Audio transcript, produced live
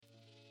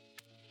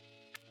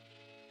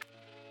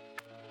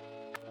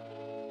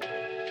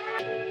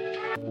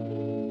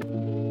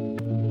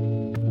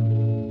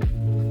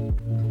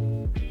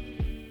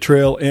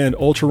trail and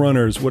ultra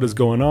runners, what is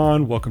going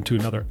on? Welcome to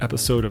another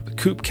episode of the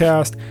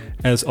Coopcast.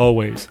 As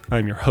always,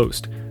 I'm your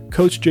host,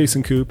 Coach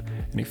Jason Coop,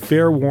 and a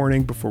fair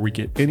warning before we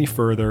get any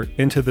further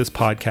into this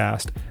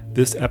podcast,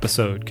 this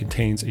episode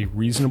contains a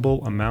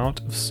reasonable amount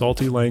of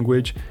salty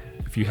language.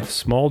 If you have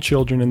small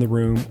children in the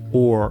room,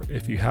 or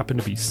if you happen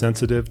to be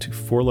sensitive to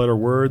four-letter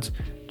words,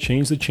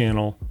 change the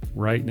channel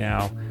right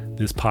now.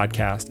 This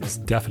podcast is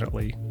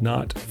definitely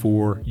not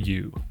for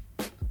you.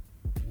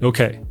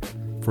 Okay,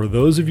 for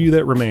those of you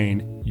that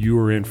remain, you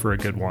are in for a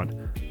good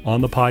one. On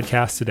the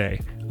podcast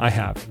today, I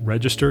have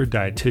registered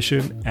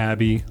dietitian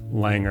Abby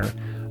Langer.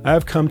 I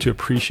have come to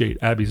appreciate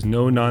Abby's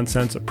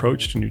no-nonsense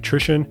approach to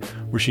nutrition,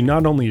 where she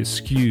not only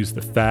eschews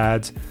the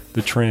fads,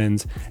 the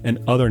trends, and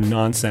other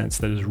nonsense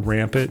that is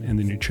rampant in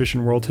the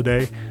nutrition world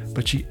today,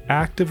 but she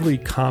actively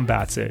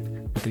combats it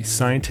with a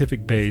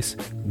scientific base,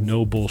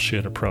 no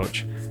bullshit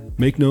approach.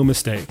 Make no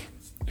mistake,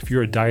 if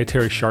you're a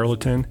dietary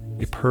charlatan,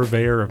 a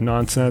purveyor of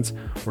nonsense,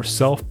 or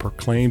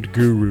self-proclaimed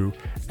guru,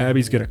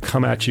 Abby's going to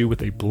come at you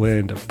with a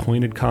blend of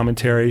pointed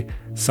commentary,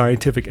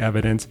 scientific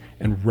evidence,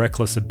 and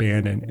reckless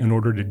abandon in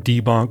order to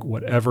debunk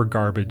whatever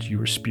garbage you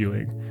are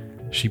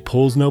spewing. She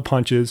pulls no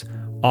punches,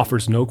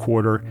 offers no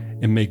quarter,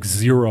 and makes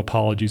zero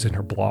apologies in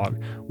her blog,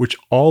 which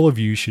all of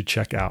you should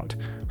check out.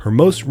 Her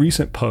most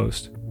recent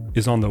post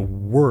is on the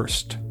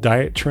worst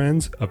diet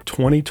trends of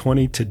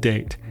 2020 to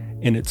date,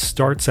 and it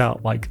starts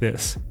out like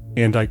this,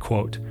 and I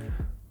quote,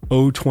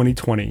 "Oh,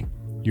 2020,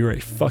 you're a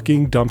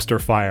fucking dumpster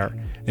fire.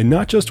 And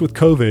not just with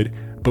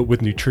COVID, but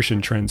with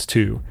nutrition trends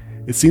too.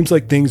 It seems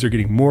like things are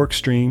getting more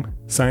extreme,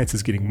 science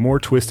is getting more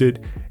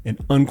twisted, and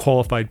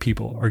unqualified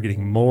people are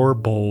getting more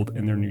bold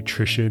in their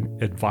nutrition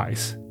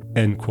advice."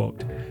 End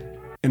quote.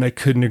 And I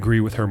couldn't agree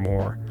with her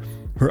more.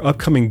 Her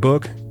upcoming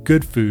book,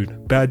 Good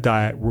Food, Bad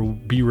Diet, will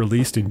be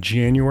released in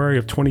January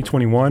of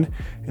 2021,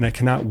 and I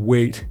cannot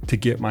wait to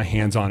get my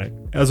hands on it.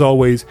 As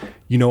always,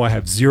 you know I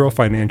have zero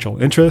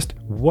financial interest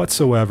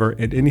whatsoever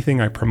in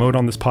anything I promote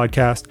on this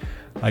podcast.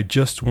 I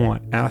just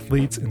want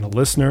athletes and the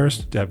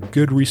listeners to have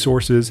good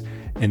resources,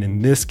 and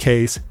in this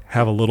case,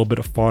 have a little bit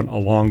of fun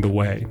along the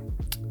way.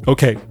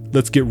 Okay,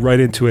 let's get right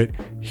into it.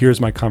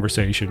 Here's my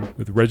conversation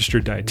with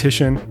registered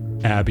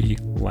dietitian Abby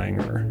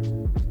Langer.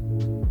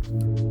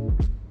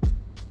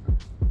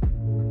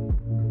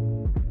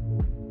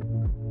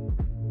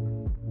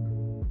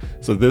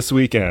 So this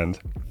weekend,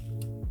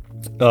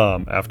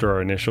 after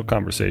our initial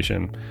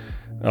conversation,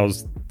 I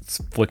was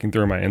flicking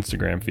through my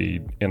Instagram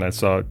feed and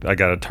I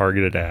got a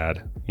targeted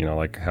ad,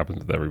 like happens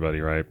with everybody,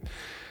 right?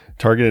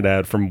 Targeted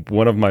ad from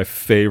one of my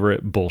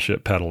favorite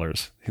bullshit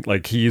peddlers.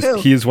 Like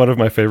he's one of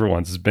my favorite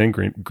ones. It's Ben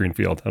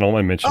Greenfield. I don't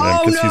mind mentioning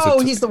him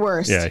because he's the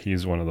worst. Yeah,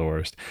 he's one of the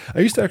worst. I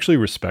used to actually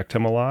respect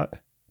him a lot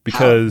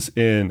because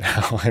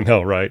I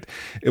know, right?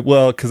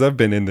 Because I've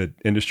been in the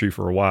industry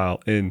for a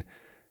while, and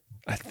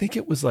I think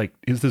this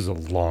is a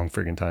long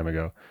friggin' time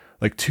ago,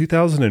 like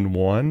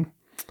 2001.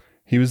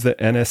 He was the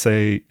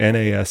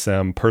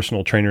NASM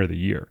Personal Trainer of the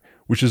Year,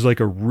 which is like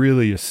a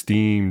really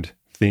esteemed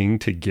thing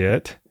to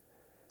get.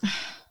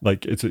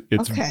 Like it's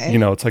okay.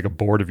 It's like a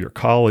board of your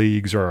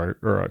colleagues or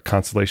a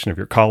constellation of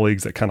your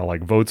colleagues that kind of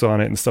like votes on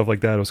it and stuff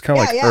like that. It was kind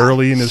of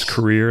early in his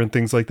career and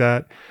things like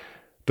that.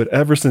 But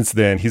ever since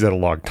then, he's had a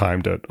long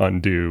time to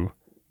undo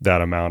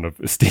that amount of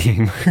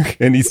esteem,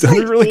 and he's done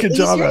a really good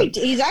job at it.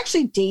 He's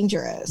actually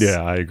dangerous.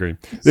 Yeah, I agree.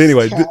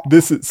 Anyway,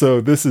 this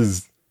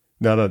is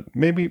not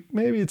maybe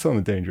it's on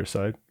the dangerous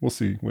side. We'll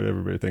see what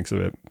everybody thinks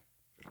of it.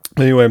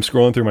 Anyway, I'm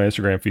scrolling through my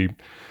Instagram feed,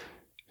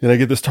 and I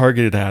get this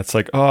targeted ad. It's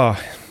like,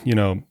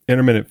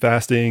 intermittent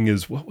fasting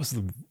is what was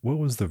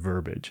the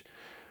verbiage?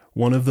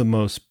 One of the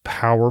most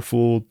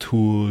powerful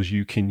tools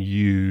you can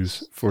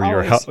use for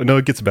your health. No,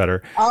 it gets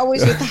better.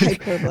 Always with the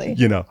hyperbole.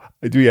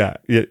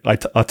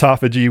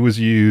 Autophagy was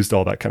used,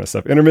 all that kind of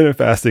stuff. Intermittent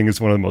fasting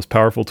is one of the most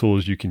powerful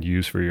tools you can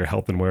use for your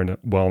health and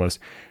wellness.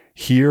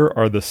 Here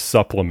are the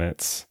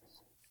supplements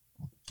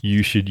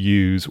you should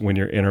use when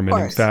you're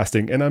intermittent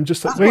fasting. And I'm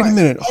just like, wait a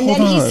minute, hold on.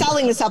 And then he's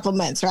selling the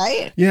supplements,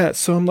 right? Yeah.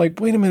 So I'm like,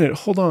 wait a minute,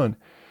 hold on.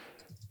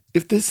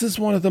 If this is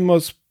one of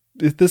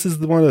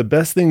the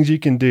best things you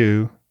can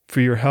do for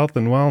your health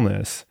and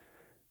wellness,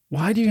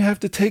 why do you have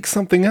to take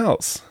something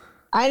else?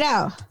 I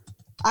know.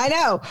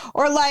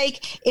 Or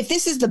like, if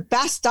this is the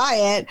best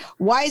diet,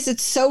 why is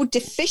it so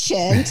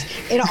deficient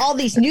in all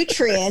these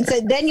nutrients?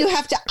 And then you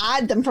have to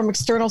add them from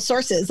external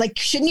sources. Like,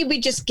 shouldn't you be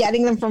just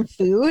getting them from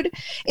food?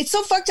 It's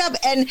so fucked up.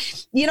 And,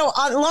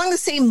 along the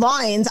same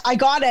lines, I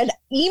got an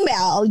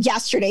email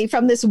yesterday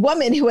from this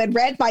woman who had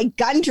read my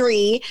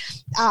Gundry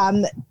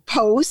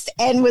post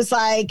and was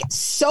like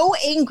so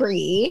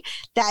angry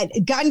that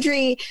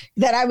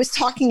I was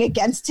talking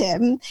against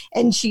him,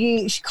 and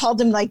she called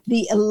him like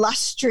the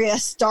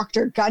illustrious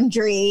Dr.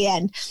 Gundry,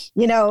 and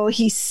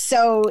he's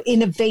so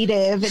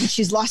innovative, and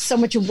she's lost so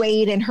much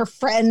weight, and her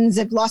friends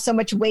have lost so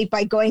much weight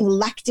by going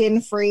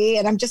lectin free.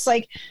 And I'm just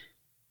like,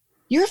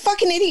 you're a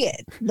fucking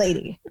idiot,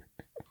 lady.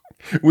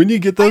 When you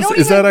get those,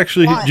 is that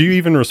actually, do you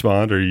even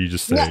respond, or you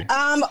just say?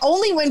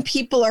 Only when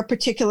people are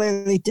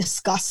particularly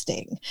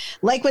disgusting.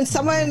 Like when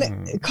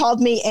someone called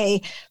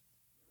me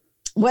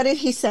what did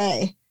he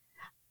say?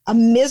 A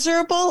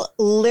miserable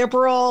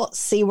liberal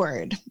C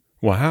word.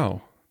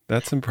 Wow.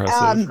 That's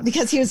impressive.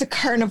 Because he was a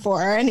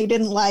carnivore and he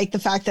didn't like the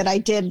fact that I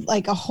did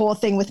like a whole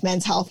thing with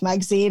Men's Health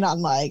magazine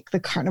on like the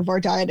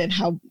carnivore diet and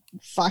how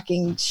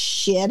fucking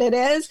shit it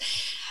is.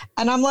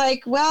 And I'm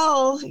like,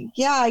 well,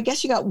 yeah, I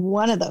guess you got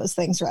one of those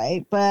things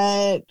right,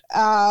 but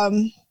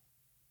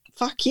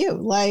fuck you.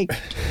 Like,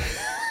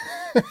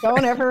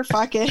 don't ever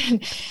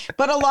fucking.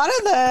 But a lot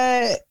of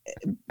the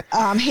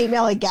hate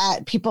mail I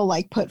get, people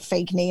like put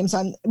fake names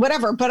on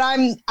whatever. But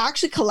I'm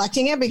actually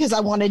collecting it because I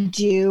want to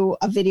do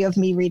a video of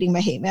me reading my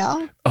hate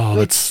mail. Oh,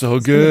 that's so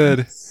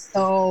good.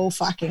 So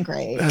fucking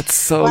great. That's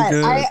so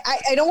good.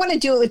 I don't want to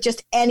do it with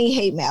just any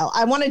hate mail.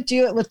 I want to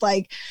do it with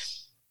like,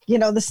 you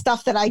know, the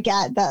stuff that I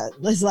get that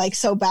is like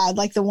so bad.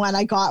 Like the one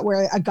I got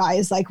where a guy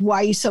is like,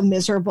 why are you so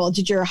miserable?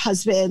 Did your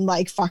husband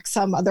like fuck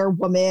some other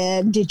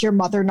woman? Did your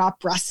mother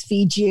not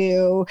breastfeed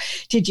you?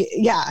 Did you?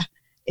 Yeah.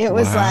 It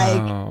was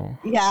like,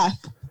 yeah.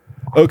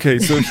 Okay.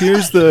 So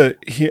here's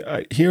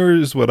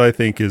what I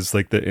think is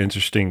like the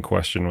interesting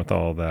question with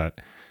all that.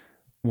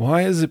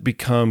 Why has it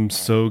become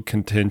so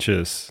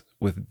contentious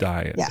with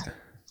diet? Yeah,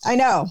 I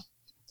know.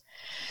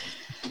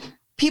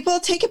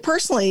 People take it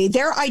personally.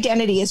 Their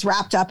identity is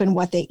wrapped up in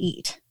what they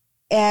eat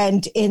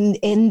and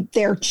in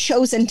their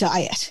chosen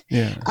diet,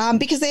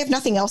 because they have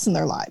nothing else in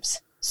their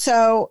lives.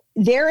 So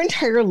their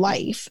entire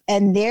life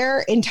and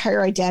their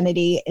entire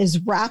identity is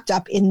wrapped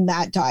up in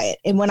that diet.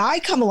 And when I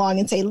come along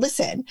and say,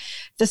 listen,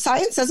 the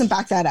science doesn't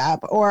back that up,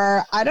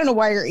 or I don't know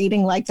why you're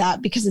eating like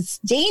that because it's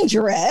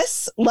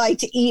dangerous, like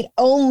to eat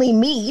only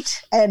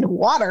meat and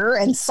water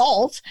and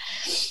salt,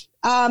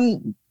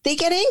 they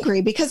get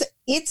angry because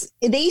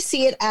they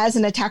see it as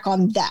an attack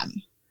on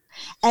them.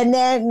 And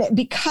then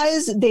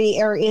because they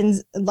are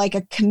in like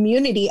a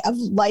community of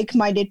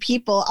like-minded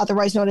people,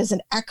 otherwise known as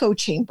an echo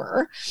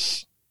chamber,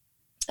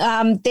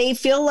 they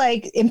feel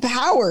like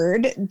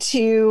empowered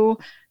to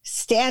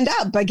stand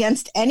up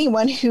against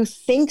anyone who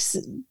thinks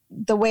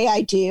the way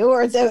I do,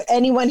 or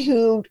anyone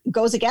who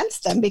goes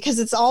against them, because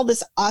it's all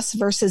this us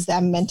versus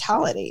them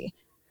mentality.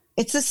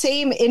 It's the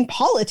same in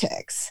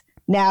politics.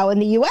 Now in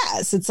the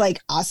US, it's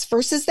like us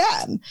versus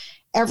them.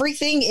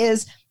 Everything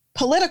is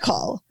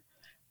political.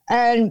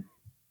 And,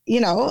 you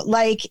know,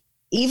 like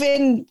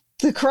even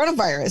the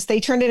coronavirus, they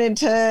turned it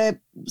into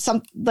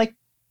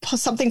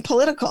something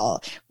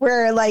political,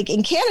 where like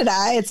in Canada,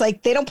 it's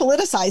like they don't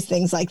politicize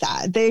things like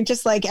that. They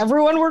just like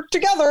everyone work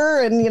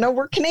together and, you know,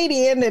 we're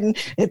Canadian and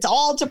it's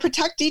all to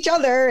protect each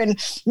other. And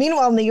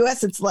meanwhile, in the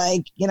US, it's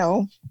like, you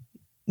know,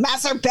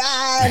 masks are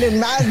bad and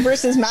masks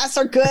versus masks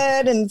are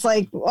good. And it's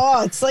like,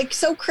 oh, it's like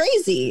so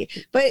crazy.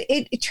 But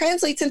it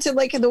translates into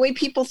like the way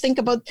people think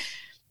about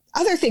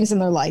other things in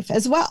their life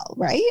as well,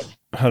 right?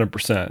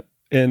 100%.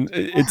 And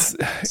it's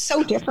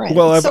so different.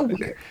 Well, it's so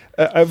weird.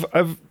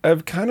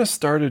 I've kind of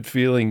started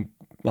feeling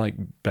like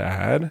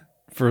bad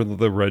for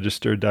the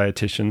registered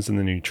dietitians and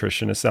the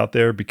nutritionists out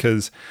there,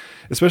 because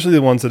especially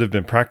the ones that have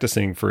been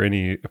practicing for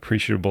any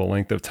appreciable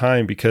length of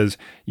time, because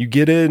you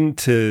get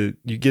into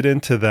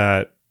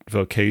that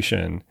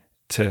vocation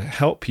to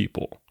help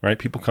people, right?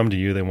 People come to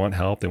you, they want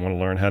help, they want to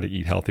learn how to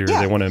eat healthier,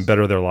 they want to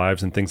better their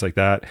lives and things like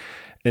that.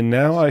 And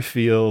now I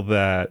feel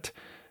that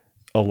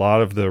a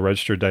lot of the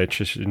registered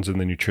dietitians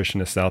and the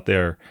nutritionists out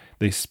there,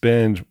 they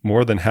spend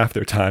more than half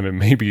their time and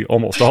maybe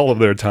almost all of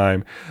their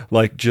time,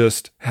 like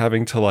just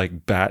having to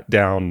like bat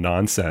down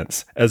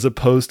nonsense, as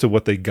opposed to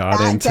what they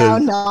got into.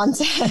 Down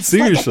nonsense.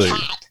 Seriously. Like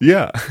a cat.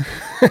 Yeah.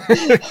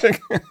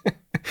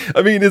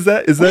 I mean, is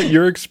that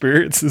your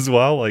experience as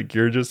well? Like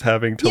you're just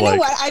having to, you know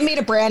what? I made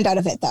a brand out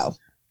of it though.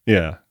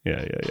 Yeah.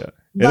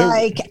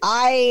 Like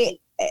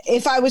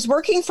if I was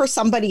working for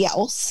somebody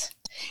else,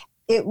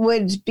 it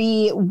would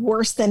be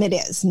worse than it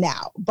is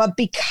now. But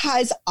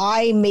because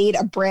I made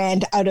a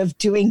brand out of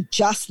doing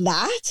just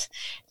that,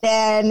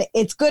 then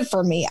it's good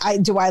for me.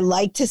 Do I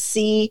like to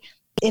see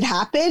it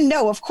happen?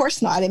 No, of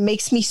course not. It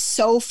makes me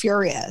so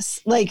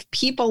furious. Like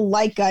people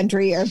like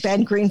Gundry or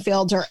Ben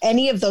Greenfield or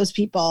any of those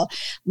people,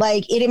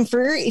 like it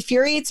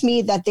infuriates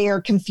me that they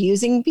are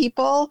confusing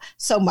people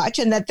so much,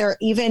 and that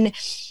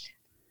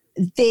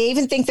they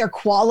even think they're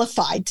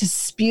qualified to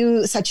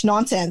spew such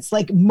nonsense.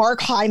 Like Mark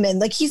Hyman,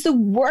 like he's the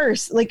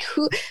worst,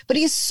 but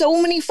he has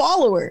so many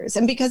followers.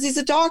 And because he's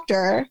a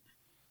doctor,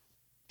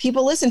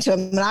 people listen to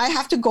him, and I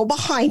have to go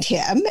behind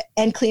him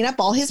and clean up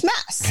all his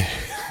mess.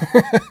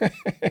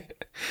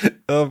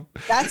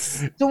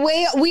 That's the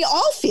way we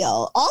all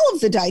feel, all of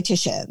the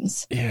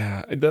dietitians.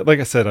 Yeah. Like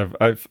I said,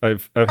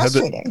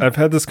 I've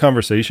had this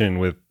conversation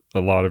with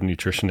a lot of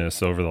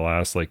nutritionists over the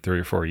last like 3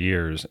 or 4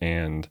 years.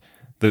 And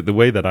the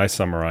way that I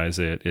summarize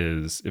it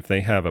is, if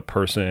they have a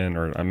person,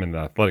 or I'm in the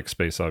athletic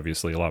space,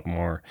 obviously a lot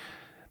more,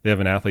 they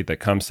have an athlete that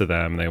comes to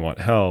them and they want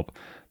help.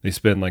 They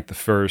spend like the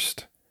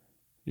first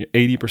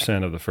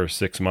 80% of the first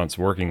 6 months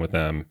working with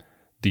them,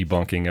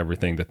 debunking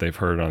everything that they've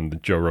heard on the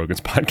Joe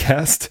Rogan's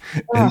podcast.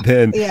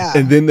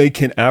 And then they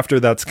can, after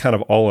that's kind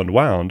of all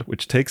unwound,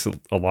 which takes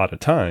a lot of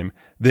time,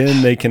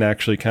 then they can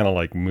actually kind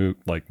of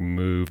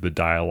move the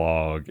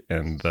dialogue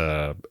and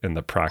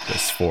the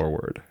practice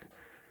forward.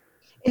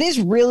 It is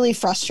really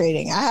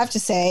frustrating. I have to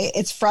say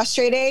it's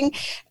frustrating,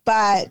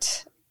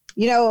 but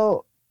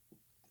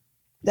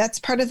that's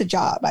part of the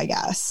job, I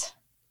guess.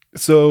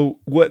 So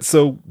what's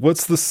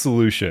the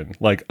solution?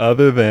 Like,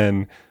 other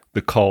than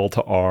the call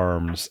to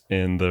arms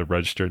in the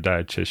registered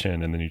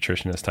dietitian and the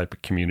nutritionist type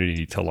of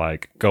community to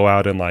like go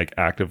out and like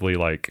actively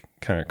like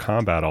kind of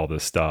combat all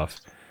this stuff.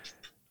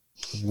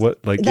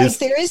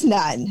 There is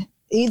none.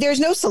 There's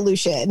no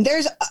solution.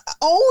 There's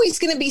always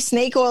going to be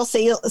snake oil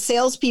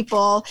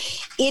salespeople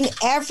in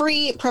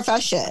every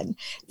profession.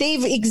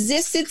 They've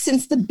existed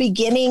since the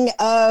beginning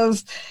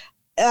of,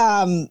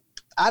 I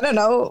don't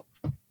know,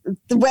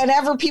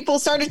 whenever people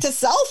started to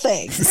sell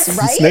things,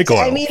 right? Snake oil.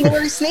 I mean,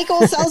 we're snake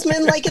oil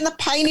salesmen like in the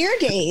pioneer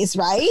days,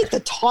 right?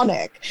 The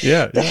tonic,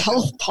 the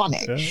health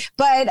tonic. Yeah.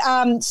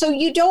 But so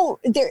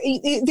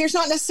there's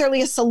not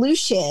necessarily a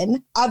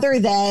solution other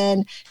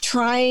than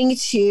trying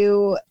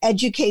to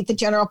educate the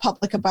general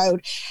public about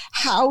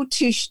how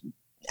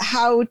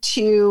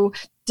to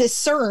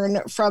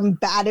discern from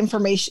bad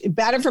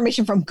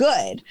information from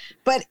good.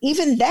 But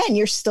even then,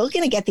 you're still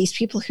going to get these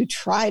people who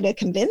try to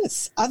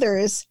convince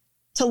others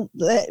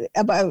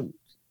about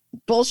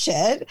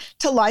bullshit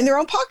to line their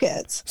own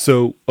pockets.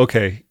 So,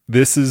 okay,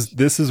 this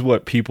is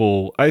what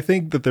people, I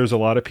think that there's a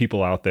lot of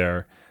people out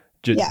there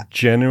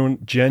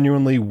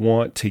genuinely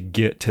want to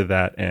get to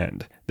that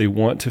end. They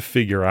want to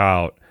figure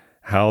out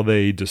how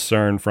they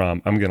discern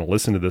from, I'm going to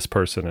listen to this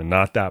person and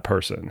not that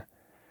person.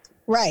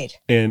 Right.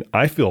 And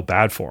I feel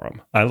bad for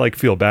them. I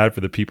feel bad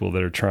for the people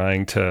that are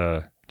trying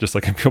to, just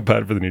like I feel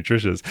bad for the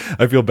nutritionists,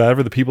 I feel bad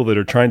for the people that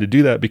are trying to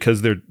do that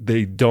because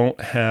they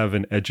don't have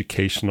an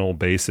educational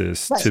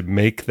basis to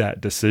make that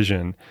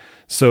decision.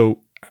 So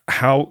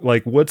how,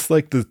 like, what's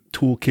like the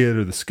toolkit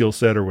or the skill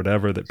set or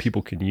whatever that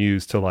people can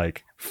use to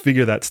like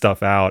figure that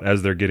stuff out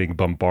as they're getting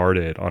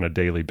bombarded on a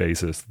daily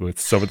basis with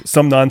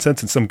some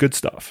nonsense and some good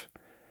stuff?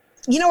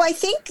 I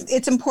think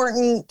it's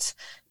important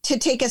to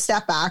take a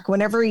step back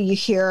whenever you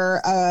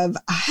hear of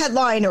a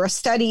headline or a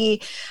study,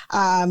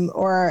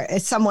 or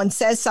if someone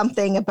says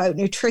something about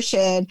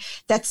nutrition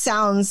that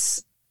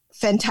sounds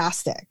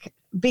fantastic,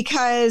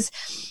 because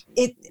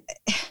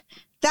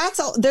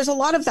there's a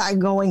lot of that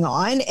going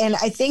on. And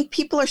I think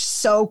people are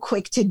so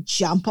quick to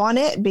jump on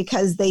it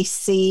because they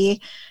see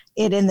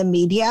it in the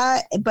media,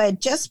 but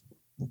just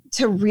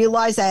to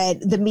realize that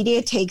the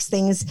media takes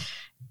things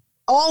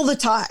all the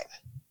time,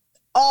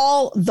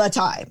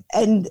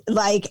 and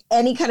like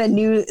any kind of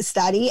new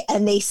study,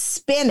 and they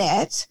spin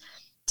it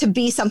to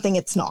be something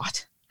it's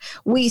not.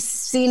 We've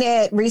seen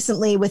it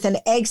recently with an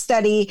egg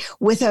study,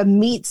 with a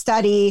meat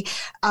study.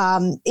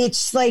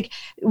 It's like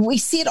we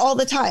see it all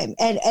the time,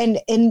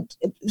 and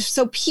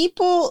so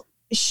people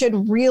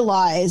should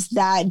realize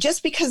that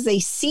just because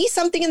they see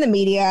something in the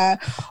media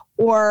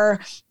or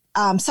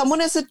someone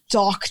is a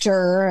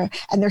doctor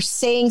and they're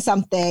saying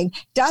something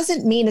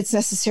doesn't mean it's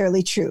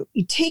necessarily true.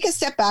 You take a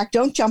step back,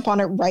 don't jump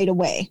on it right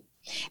away.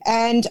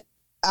 And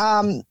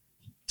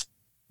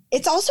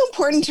it's also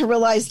important to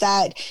realize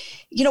that,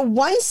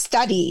 one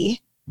study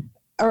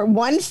or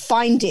one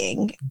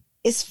finding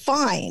is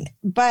fine,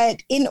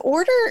 but in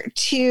order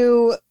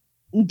to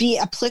be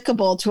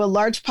applicable to a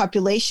large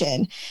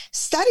population,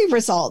 study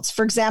results,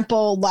 for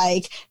example,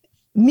 like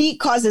meat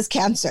causes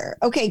cancer.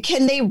 Okay,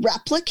 can they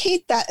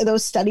replicate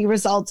those study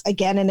results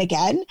again and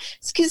again?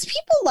 Because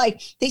people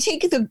they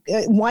take the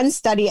one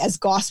study as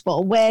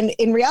gospel, when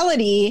in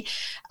reality,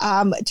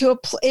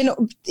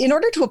 in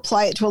order to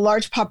apply it to a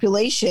large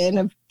population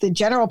of the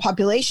general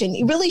population,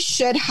 you really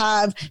should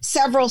have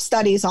several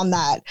studies on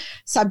that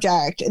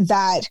subject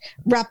that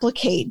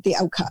replicate the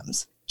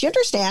outcomes. Do you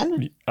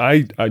understand?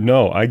 I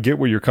know. I get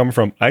where you're coming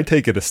from. I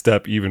take it a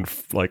step even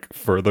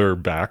further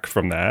back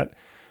from that.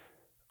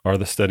 Are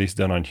the studies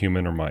done on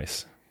human or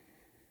mice?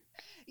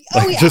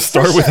 Just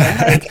start with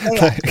that.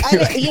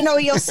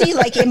 You'll see,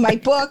 in my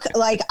book,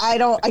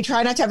 I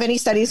try not to have any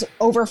studies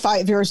over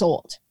 5 years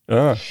old.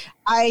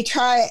 I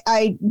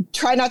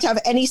try not to have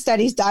any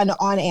studies done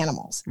on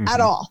animals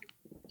at all,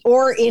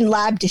 or in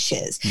lab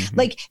dishes.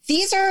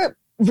 These are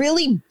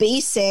really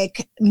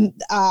basic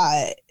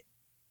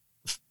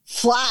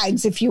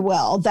flags, if you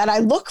will, that I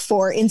look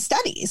for in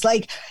studies.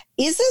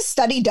 Is this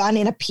study done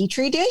in a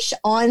petri dish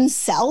on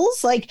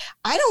cells?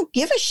 I don't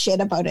give a shit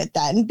about it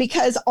then,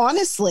 because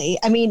honestly,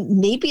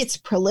 maybe it's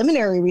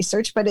preliminary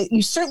research, but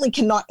you certainly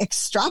cannot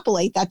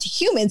extrapolate that to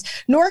humans,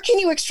 nor can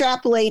you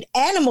extrapolate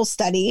animal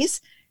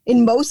studies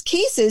in most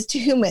cases to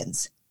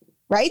humans,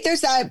 right?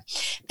 There's that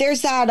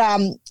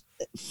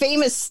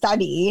famous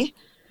study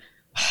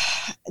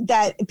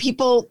that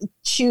people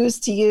choose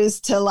to use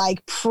to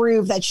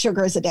prove that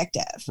sugar is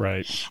addictive.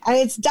 Right. And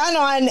it's done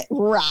on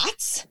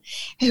rats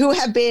who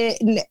have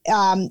been,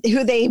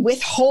 who they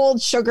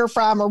withhold sugar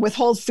from or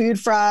withhold food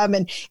from.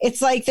 And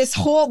it's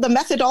the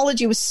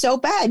methodology was so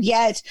bad,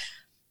 yet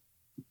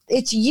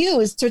it's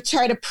used to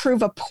try to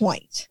prove a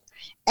point.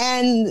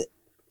 And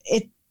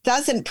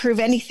doesn't prove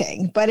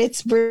anything, but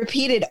it's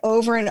repeated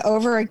over and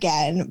over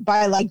again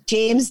by like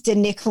James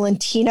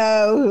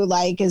DiNicolantino, who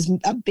like is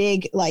a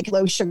big like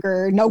low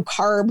sugar, no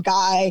carb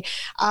guy,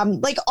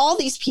 like all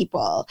these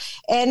people.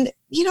 And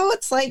you know,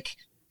 it's like,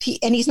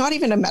 and he's not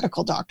even a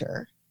medical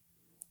doctor.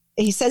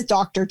 He says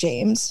Dr.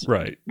 James,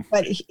 right?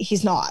 But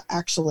he's not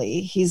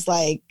actually. He's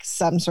like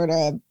some sort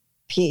of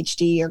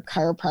PhD or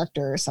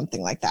chiropractor or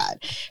something like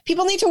that.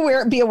 People need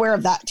to be aware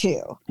of that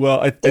too. Well,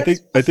 I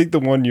think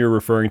the one you're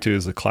referring to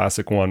is a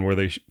classic one where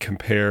they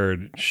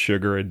compared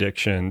sugar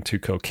addiction to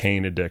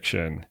cocaine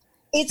addiction.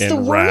 It's the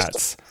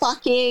worst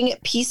fucking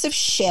piece of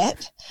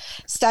shit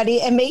study.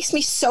 It makes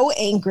me so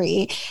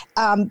angry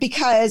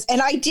because,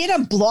 and I did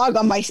a blog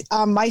on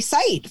my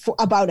site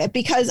about it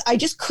because I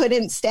just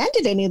couldn't stand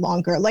it any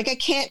longer. Like I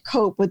can't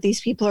cope with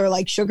these people who are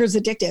like, sugar's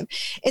addictive.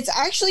 It's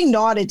actually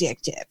not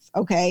addictive.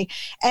 Okay.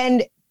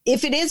 And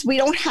if it is, we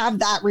don't have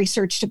that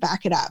research to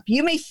back it up.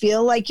 You may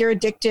feel like you're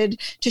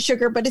addicted to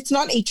sugar, but it's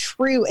not a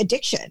true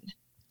addiction.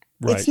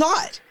 Right. It's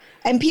not.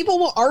 And people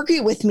will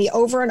argue with me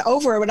over and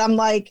over, but I'm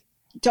like,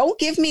 don't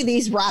give me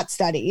these rat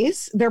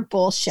studies. They're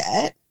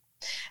bullshit.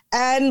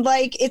 And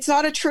like, it's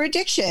not a true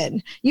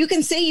addiction. You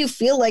can say you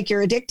feel like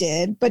you're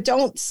addicted, but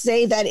don't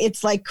say that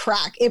it's like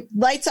crack. It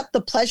lights up the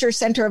pleasure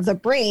center of the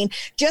brain,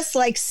 just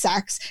like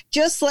sex,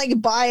 just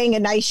like buying a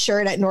nice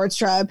shirt at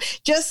Nordstrom,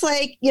 just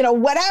like, you know,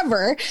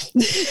 whatever,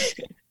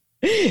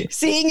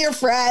 seeing your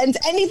friends,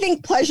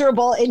 anything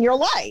pleasurable in your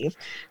life.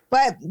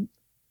 But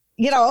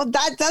you know,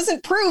 that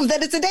doesn't prove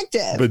that it's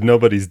addictive. But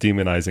nobody's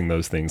demonizing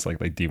those things like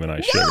they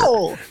demonize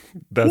sugar.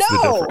 That's the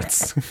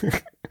difference.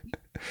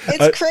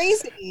 It's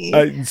crazy.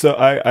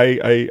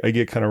 I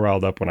get kind of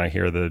riled up when I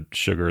hear that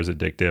sugar is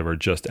addictive or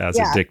just as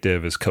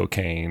addictive as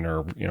cocaine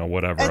or, you know,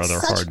 whatever other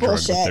hard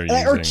drugs that they're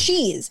using. Or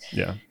cheese.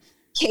 Yeah.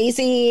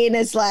 Casein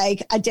is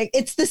like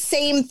it's the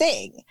same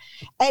thing.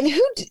 And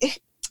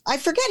I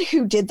forget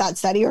who did that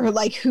study or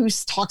like who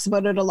talks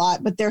about it a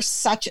lot, but they're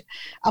such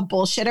a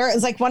bullshitter.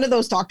 It's like one of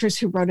those doctors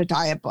who wrote a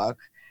diet book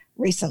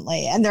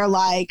recently and they're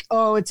like,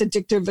 oh, it's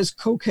addictive as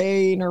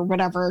cocaine or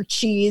whatever,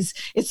 cheese.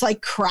 It's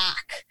like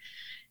crack.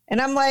 And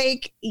I'm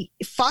like,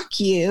 fuck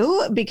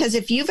you. Because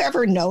if you've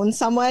ever known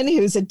someone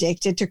who's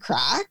addicted to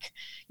crack,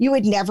 you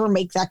would never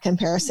make that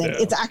comparison. Yeah.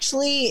 It's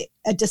actually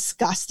a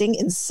disgusting,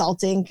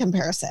 insulting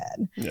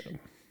comparison,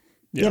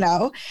 you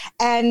know,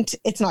 and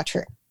it's not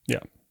true.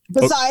 Yeah.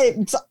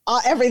 Besides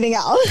everything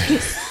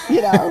else,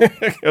 you know.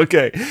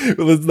 Okay,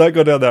 well, let's not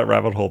go down that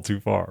rabbit hole too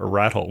far, or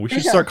rat hole. We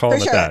should start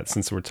calling it that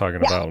since we're talking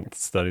about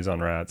studies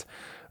on rats.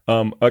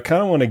 I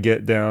kind of want to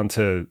get down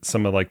to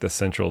some of like the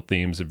central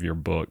themes of your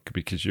book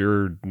because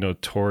you're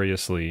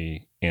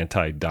notoriously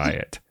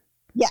anti-diet.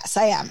 Yes,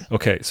 I am.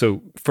 Okay,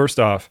 so first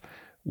off,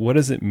 what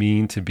does it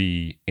mean to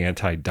be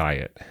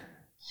anti-diet?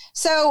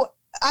 So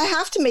I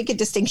have to make a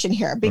distinction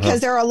here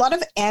because there are a lot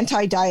of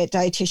anti-diet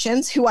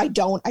dietitians who I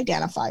don't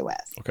identify with.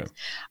 Okay.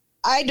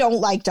 I don't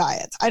like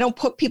diets. I don't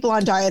put people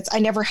on diets. I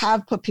never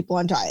have put people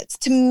on diets.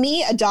 To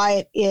me, a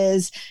diet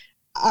is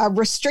a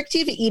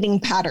restrictive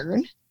eating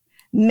pattern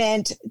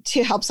meant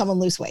to help someone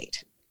lose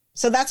weight.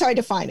 So that's how I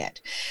define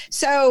it.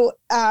 So,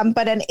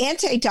 but an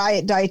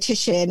anti-diet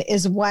dietitian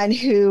is one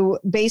who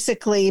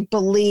basically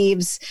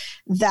believes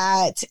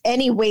that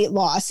any weight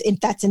loss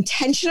that's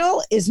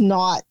intentional is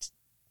not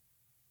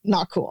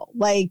cool.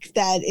 Like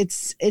that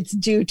it's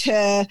due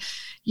to,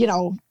 you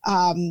know,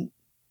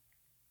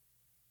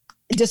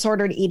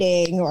 disordered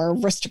eating or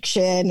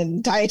restriction,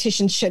 and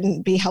dietitians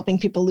shouldn't be helping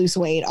people lose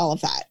weight, all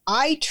of that.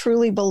 I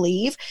truly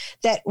believe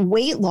that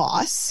weight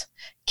loss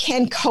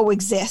can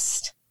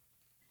coexist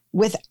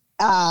with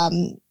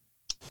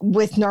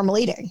normal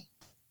eating.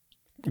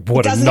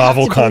 What a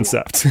novel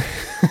concept.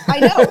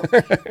 I know.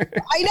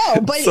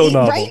 But so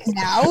right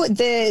now,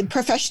 the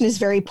profession is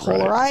very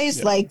polarized.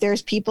 Right. Like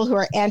there's people who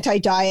are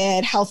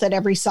anti-diet, health at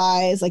every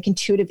size, like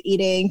intuitive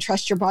eating,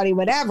 trust your body,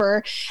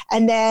 whatever.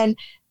 And then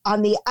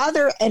on the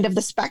other end of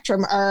the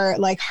spectrum are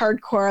like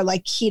hardcore,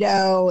 like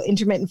keto,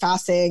 intermittent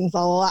fasting,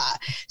 blah, blah, blah.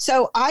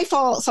 So I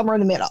fall somewhere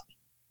in the middle.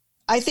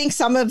 I think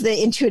some of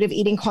the intuitive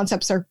eating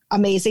concepts are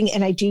amazing,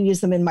 and I do use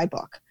them in my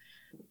book.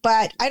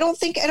 But I don't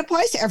think it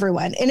applies to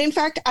everyone. And in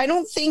fact, I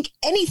don't think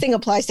anything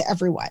applies to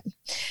everyone.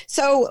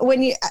 So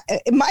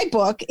my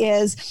book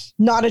is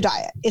not a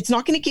diet. It's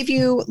not going to give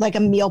you like a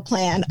meal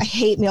plan. I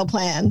hate meal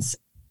plans.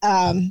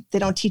 They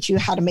don't teach you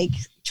how to make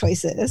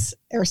choices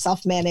or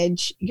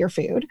self-manage your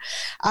food.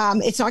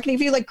 It's not going to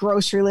give you like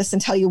grocery lists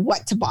and tell you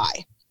what to buy.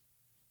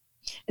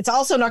 It's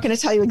also not going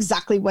to tell you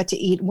exactly what to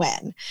eat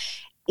when.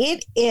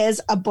 It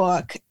is a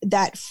book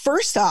that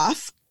first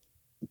off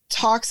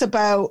talks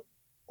about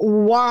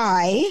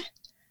why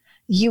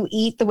you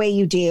eat the way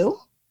you do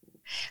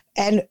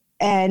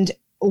and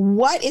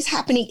what is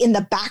happening in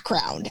the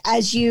background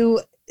as you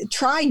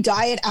try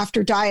diet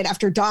after diet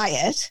after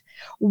diet.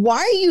 Why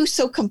are you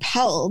so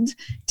compelled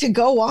to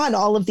go on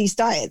all of these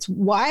diets?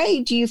 Why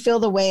do you feel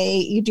the way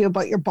you do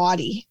about your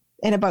body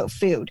and about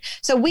food.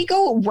 So we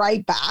go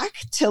right back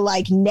to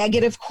like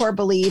negative core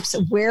beliefs,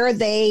 where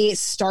they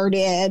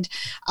started.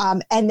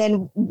 And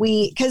then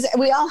because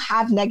we all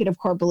have negative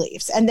core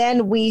beliefs, and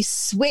then we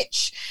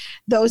switch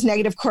those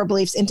negative core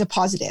beliefs into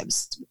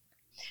positives.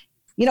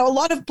 A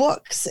lot of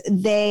books,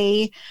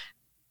 they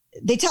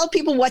tell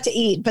people what to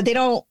eat, but they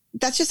don't,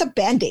 that's just a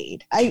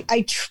Band-Aid.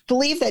 I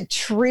believe that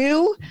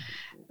true,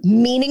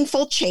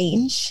 meaningful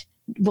change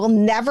will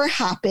never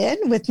happen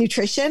with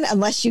nutrition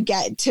unless you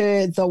get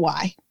to the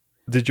why.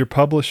 Did your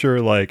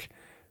publisher, like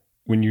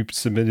when you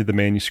submitted the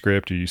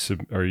manuscript or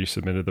you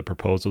submitted the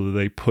proposal, did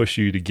they push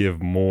you to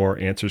give more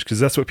answers? Because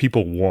that's what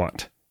people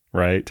want,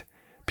 right?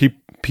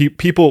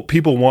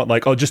 People want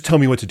like, oh, just tell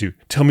me what to do.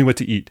 Tell me what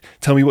to eat.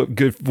 Tell me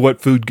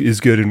what food is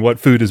good and what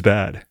food is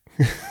bad.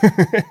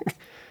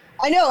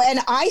 I know. And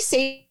I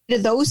say to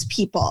those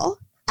people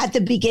at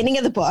the beginning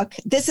of the book,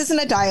 this isn't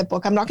a diet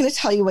book. I'm not going to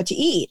tell you what to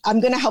eat. I'm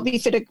going to help you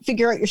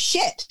figure out your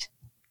shit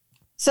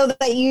so that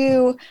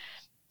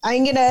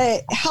I'm going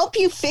to help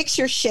you fix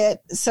your shit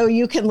so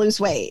you can lose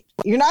weight.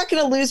 You're not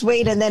going to lose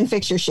weight and then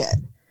fix your shit.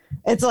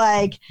 It's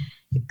like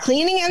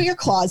cleaning out your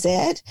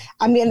closet.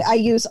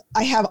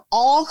 I have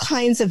all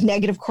kinds of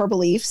negative core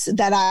beliefs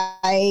that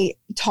I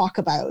talk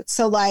about.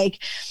 So like,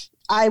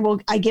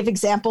 I give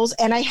examples,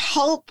 and I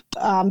help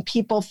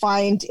people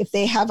find if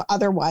they have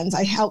other ones.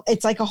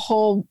 It's like a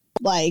whole,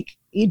 like,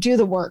 you do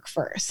the work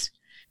first.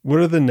 What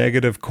are the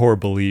negative core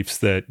beliefs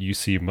that you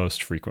see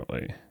most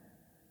frequently?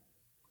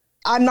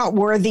 I'm not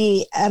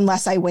worthy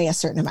unless I weigh a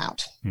certain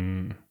amount.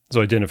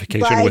 So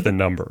identification with a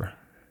number.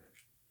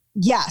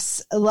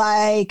 Yes.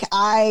 Like,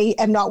 I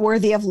am not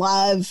worthy of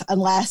love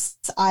unless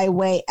I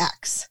weigh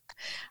X.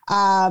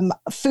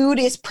 Food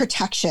is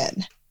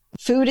protection.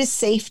 Food is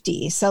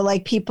safety. So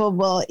like, people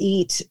will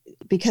eat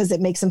because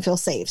it makes them feel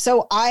safe.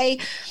 So I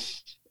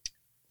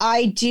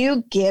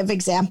do give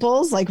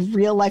examples, like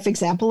real life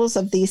examples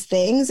of these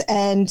things.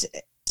 And,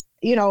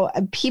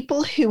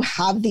 people who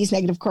have these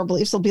negative core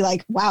beliefs will be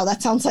like, wow,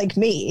 that sounds like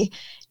me.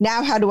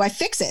 Now, how do I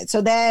fix it?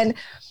 So then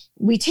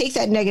we take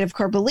that negative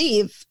core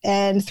belief,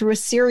 and through a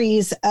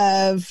series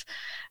of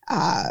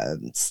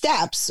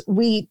steps,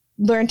 we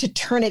learn to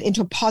turn it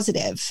into a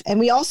positive. And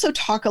we also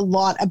talk a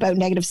lot about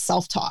negative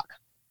self-talk.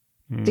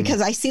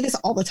 Because I see this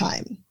all the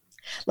time.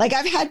 Like,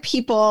 I've had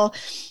people,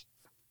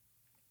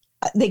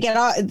 they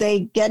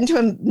get into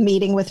a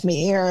meeting with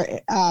me or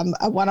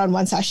a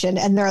one-on-one session,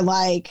 and they're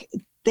like,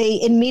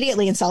 they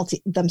immediately insult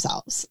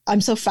themselves. I'm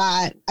so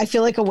fat. I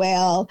feel like a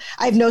whale.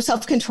 I have no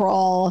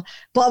self-control,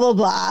 blah, blah,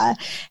 blah.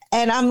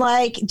 And I'm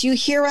like, do you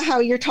hear how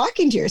you're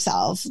talking to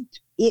yourself?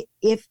 I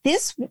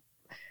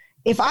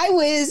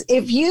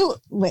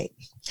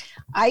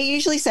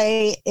usually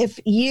say, if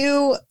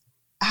you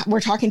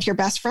we're talking to your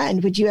best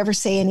friend, would you ever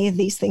say any of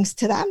these things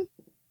to them?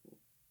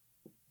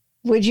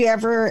 Would you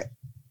ever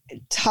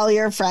tell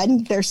your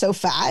friend they're so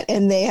fat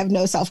and they have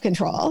no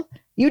self-control?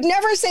 You'd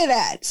never say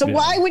that. So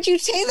why would you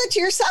say that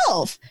to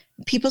yourself?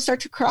 People start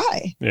to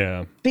cry.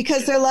 Yeah.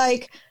 Because they're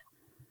like,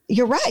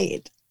 you're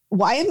right.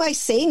 Why am I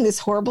saying this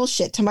horrible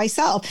shit to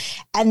myself?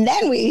 And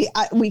then we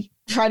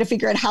try to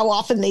figure out how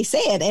often they say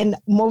it. And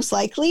most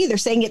likely they're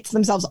saying it to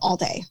themselves all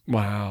day.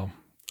 Wow.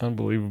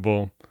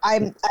 Unbelievable.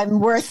 I'm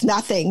worth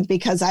nothing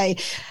because I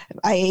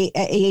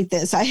ate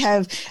this. I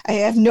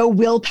have no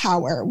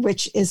willpower,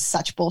 which is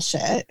such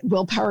bullshit.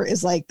 Willpower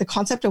is like, the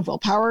concept of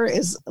willpower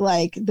is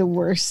like the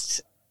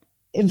worst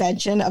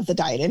invention of the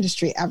diet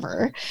industry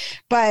ever.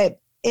 And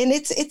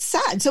it's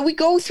sad. So we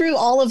go through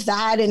all of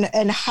that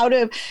and how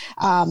to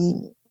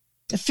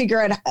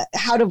figure out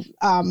how to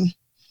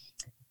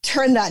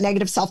turn that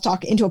negative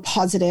self-talk into a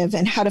positive,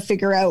 and how to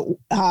figure out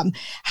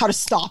how to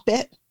stop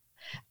it.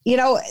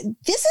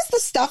 This is the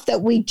stuff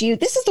that we do.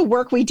 This is the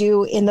work we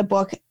do in the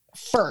book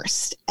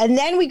first. And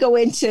then we go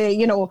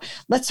into,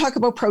 let's talk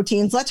about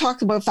proteins. Let's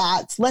talk about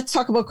fats. Let's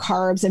talk about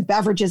carbs and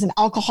beverages and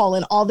alcohol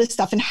and all this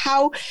stuff, and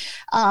how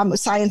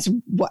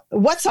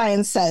what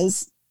science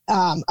says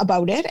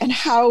about it, and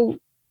how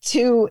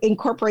to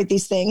incorporate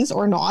these things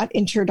or not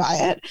into your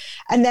diet.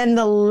 And then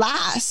the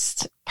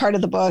last part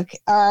of the book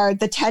are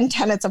the 10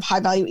 tenets of high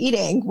value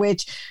eating,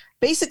 which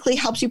basically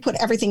helps you put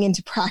everything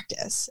into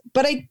practice.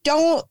 But I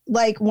don't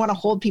want to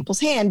hold people's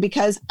hand,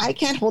 because I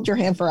can't hold your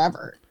hand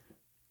forever.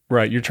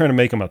 Right. You're trying to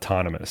make them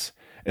autonomous.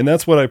 And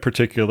that's what I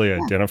particularly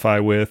identify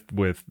with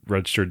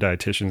registered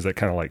dietitians that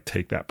kind of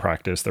take that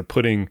practice. They're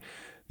putting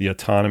the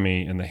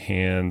autonomy in the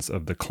hands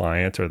of the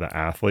client or the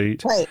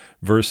athlete,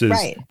 versus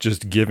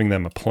just giving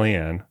them a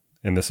plan.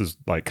 And this is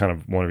kind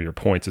of one of your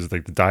points, is the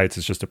diets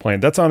is just a plan.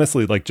 That's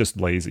honestly just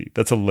lazy.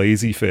 That's a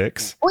lazy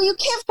fix. Well, you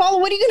can't follow.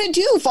 What are you going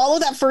to do? Follow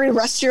that for the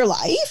rest of your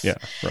life? Yeah.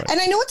 Right. And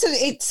I know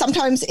it's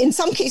sometimes, in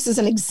some cases,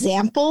 an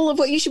example of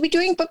what you should be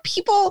doing, but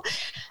people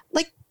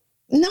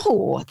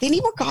no, they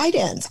need more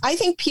guidance. I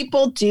think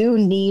people do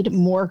need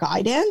more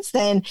guidance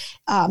than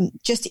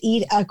just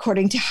eat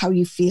according to how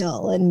you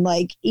feel and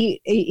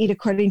eat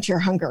according to your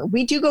hunger.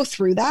 We do go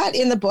through that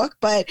in the book,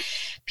 but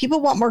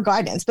people want more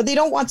guidance, but they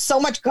don't want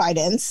so much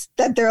guidance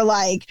that they're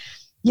like,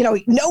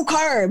 no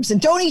carbs and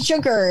don't eat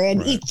sugar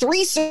and eat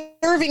 3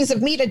 servings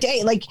of meat a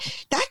day. Like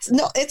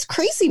it's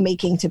crazy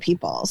making to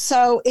people.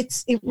 So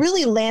it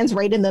really lands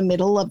right in the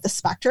middle of the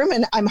spectrum.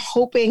 And I'm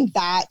hoping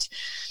that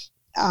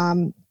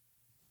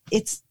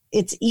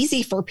it's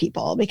easy for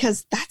people,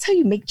 because that's how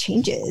you make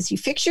changes. You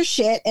fix your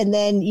shit, and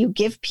then you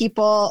give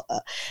people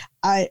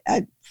a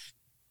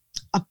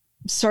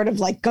sort of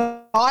like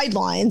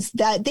guidelines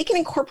that they can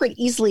incorporate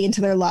easily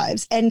into their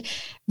lives and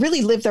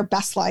really live their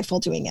best life while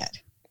doing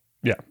it.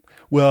 Yeah.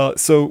 Well,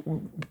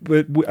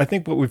 but I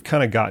think what we've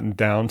kind of gotten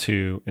down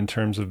to in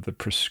terms of the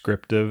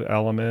prescriptive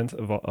element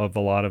of a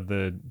lot of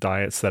the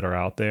diets that are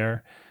out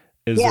there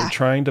is they're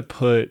trying to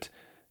put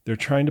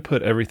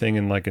everything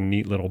in like a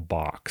neat little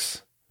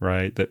box,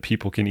 right? That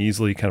people can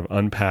easily kind of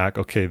unpack.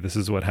 Okay, this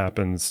is what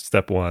happens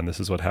step 1. This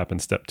is what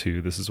happens step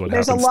 2. This is what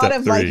happens step 3. There's a lot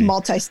of like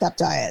multi-step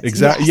diets.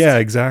 Exactly. Yes. Yeah,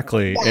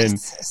 exactly.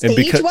 Yes. And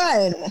because,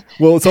 one.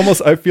 Well, it's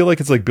almost, I feel like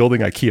it's like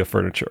building IKEA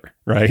furniture,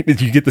 right?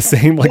 You get the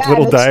same like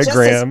little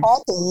diagram.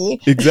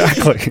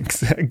 Exactly.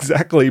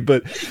 Exactly.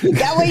 But you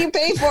got what you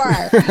pay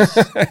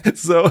for.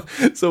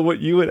 So what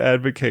you would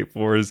advocate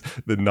for is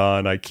the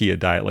non-IKEA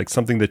diet, like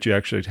something that you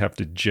actually have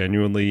to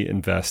genuinely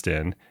invest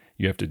in.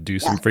 You have to do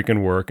some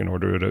freaking work in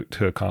order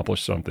to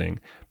accomplish something.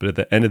 But at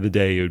the end of the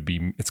day,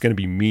 it's going to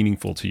be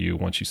meaningful to you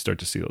once you start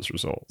to see those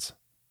results.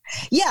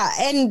 Yeah.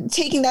 And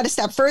taking that a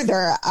step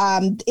further,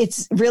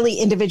 it's really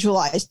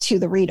individualized to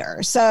the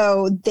reader.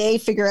 So they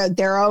figure out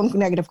their own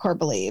negative core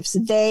beliefs.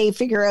 They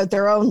figure out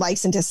their own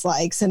likes and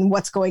dislikes and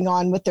what's going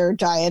on with their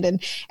diet.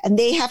 And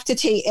they have to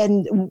take,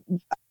 and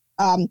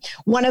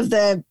one of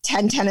the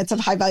 10 tenets of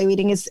high value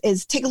eating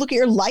is take a look at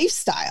your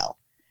lifestyle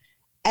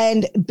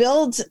and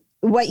build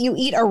what you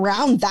eat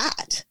around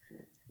that.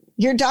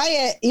 Your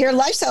diet, your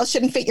lifestyle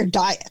shouldn't fit your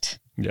diet.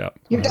 Yeah. 100%.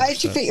 Your diet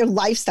should fit your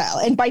lifestyle.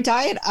 And by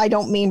diet, I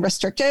don't mean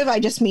restrictive. I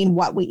just mean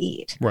what we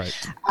eat. Right.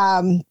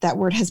 That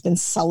word has been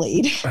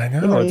sullied. I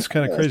know. It's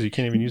kind of crazy. You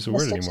can't even use the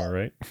word anymore,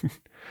 right?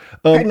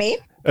 Pardon me?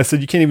 I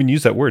said you can't even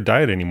use that word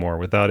diet anymore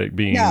without it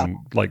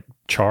being like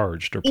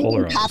charged or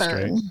polarized,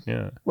 pattern, right?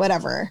 Yeah.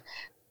 Whatever.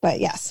 But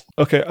yes.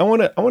 Okay, I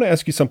want to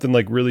ask you something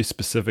like really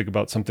specific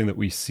about something that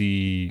we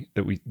see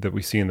in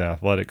the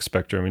athletic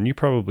spectrum, and you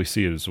probably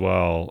see it as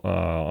well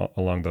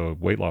along the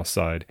weight loss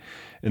side,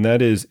 and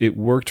that is it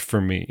worked for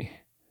me.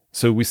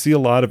 So we see a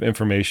lot of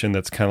information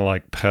that's kind of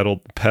like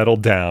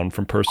pedaled down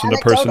from person to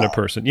person to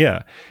person.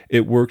 Yeah,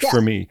 it worked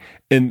for me,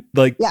 and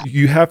like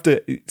you have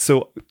to.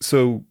 So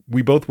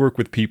we both work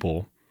with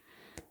people.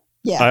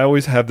 Yeah. I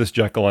always have this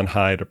Jekyll and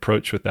Hyde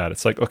approach with that.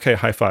 It's like, okay,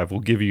 high five. We'll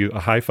give you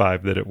a high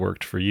five that it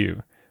worked for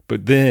you.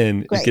 But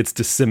then it gets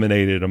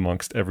disseminated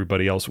amongst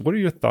everybody else. What are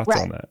your thoughts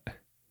on that?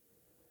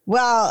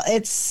 Well,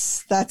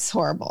 that's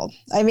horrible.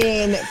 I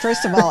mean,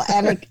 first of all,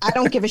 I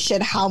don't give a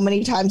shit how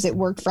many times it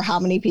worked for how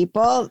many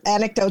people.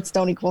 Anecdotes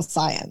don't equal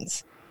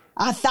science.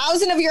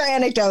 1,000 of your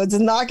anecdotes is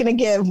not going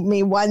to give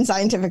me one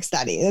scientific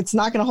study. It's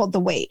not going to hold the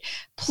weight.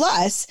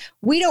 Plus,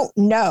 we don't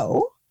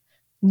know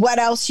what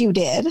else you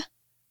did.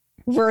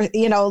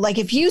 Like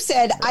if you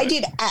said, I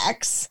did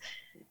X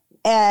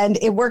and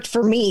it worked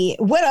for me,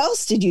 what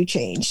else did you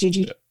change? Did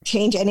you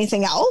change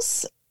anything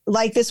else?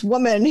 Like this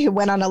woman who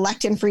went on a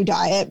lectin-free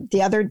diet,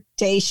 the other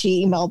day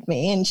she emailed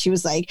me and she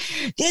was like,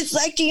 this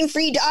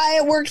lectin-free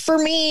diet worked for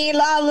me,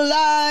 la, la,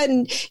 la.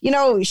 And,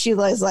 she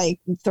was like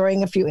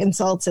throwing a few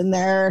insults in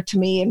there to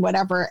me and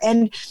whatever.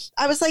 And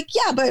I was like,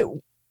 yeah, but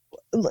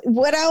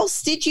what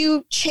else did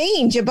you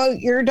change about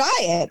your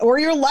diet or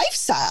your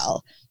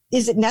lifestyle?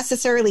 Is it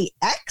necessarily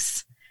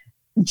X?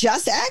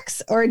 Just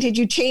X, or did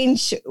you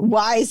change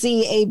Y,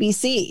 Z, A, B,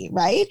 C,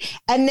 right?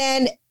 And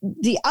then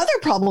the other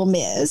problem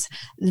is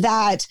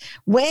that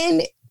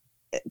when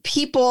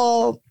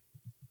people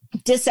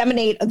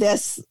disseminate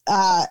this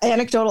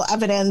anecdotal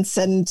evidence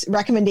and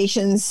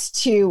recommendations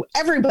to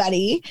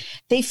everybody,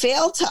 they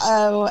fail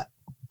to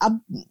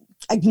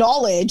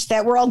acknowledge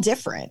that we're all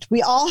different.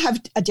 We all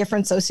have a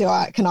different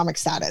socioeconomic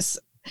status.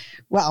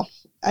 Well,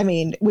 I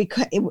mean,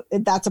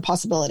 that's a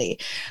possibility.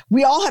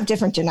 We all have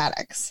different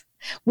genetics.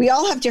 We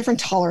all have different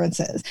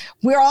tolerances.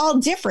 We're all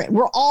different.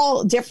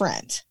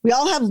 We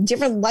all have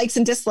different likes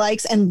and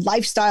dislikes and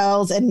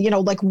lifestyles and,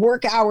 like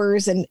work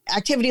hours and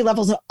activity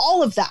levels and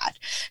all of that.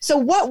 So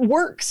what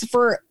works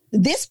for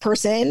this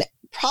person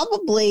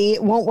probably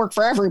won't work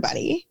for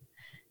everybody.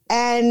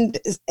 And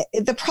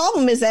the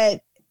problem is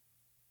that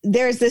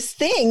there's this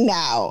thing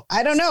now,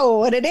 I don't know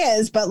what it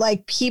is, but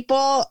like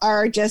people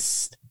are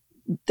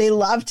they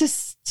love to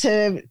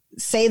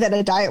say that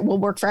a diet will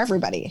work for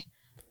everybody.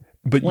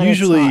 But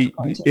usually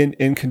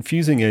in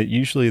confusing it,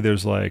 usually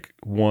there's like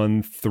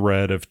one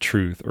thread of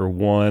truth or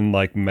one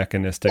like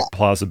mechanistic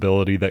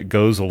plausibility that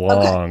goes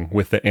along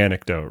with the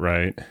anecdote,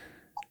 right?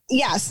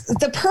 Yes.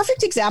 The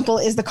perfect example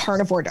is the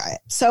carnivore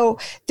diet. So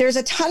there's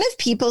a ton of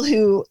people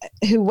who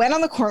went on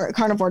the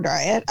carnivore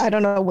diet. I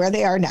don't know where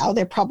they are now.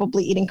 They're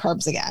probably eating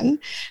carbs again.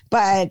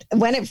 But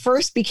when it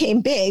first became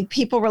big,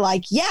 people were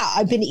like, yeah,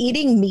 I've been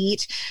eating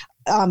meat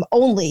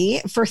only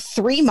for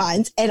 3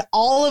 months, and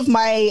all of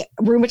my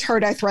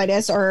rheumatoid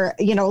arthritis or,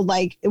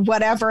 like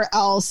whatever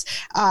else,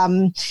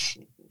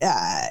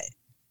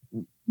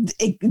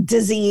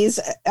 disease,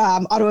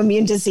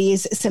 autoimmune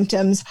disease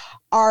symptoms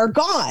are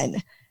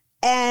gone.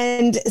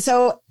 And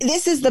so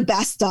this is the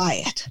best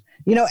diet.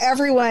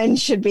 Everyone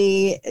should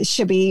be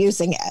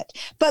using it.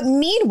 But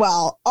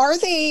meanwhile, are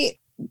the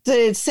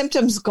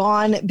symptoms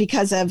gone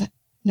because of,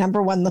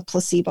 number one, the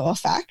placebo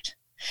effect?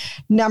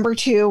 Number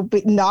two,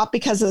 not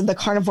because of the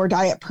carnivore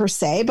diet per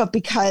se, but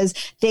because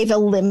they've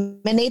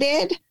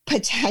eliminated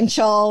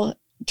potential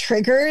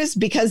triggers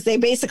because they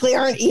basically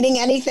aren't eating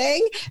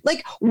anything.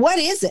 Like, what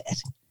is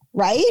it?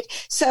 Right?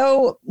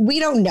 So we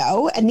don't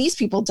know. And these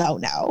people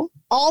don't know.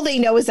 All they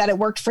know is that it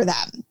worked for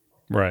them.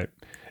 Right.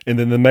 And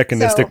then the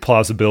mechanistic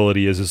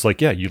plausibility is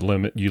like, yeah, you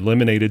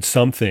eliminated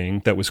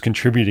something that was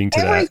contributing to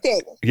everything.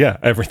 That. Yeah,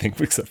 everything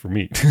except for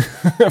meat.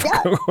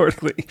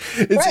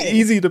 It's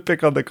easy to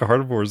pick on the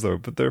carnivores, though,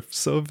 but they're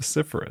so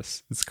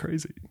vociferous. It's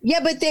crazy. Yeah,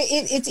 but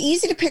it's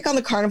easy to pick on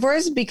the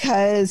carnivores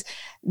because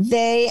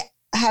they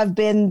have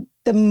been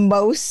the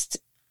most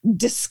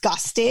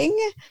disgusting,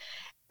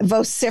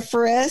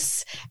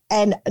 vociferous,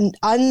 and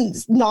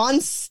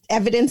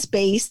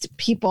non-evidence-based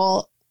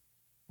people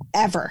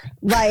ever.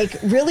 Like,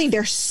 really,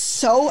 they're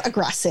so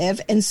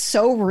aggressive and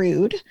so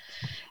rude,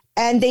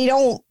 and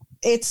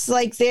it's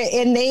like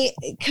they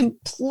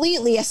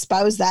completely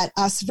espouse that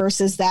us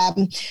versus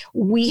them.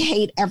 We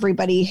hate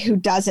everybody who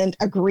doesn't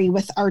agree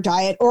with our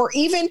diet, or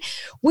even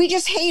we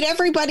just hate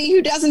everybody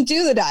who doesn't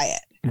do the diet.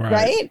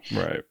 Right.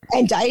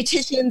 And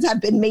dietitians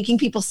have been making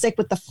people sick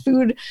with the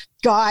food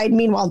guide.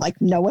 Meanwhile, like,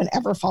 no one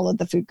ever followed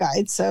the food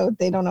guide, so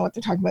they don't know what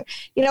they're talking about.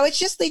 It's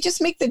just, they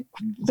just make the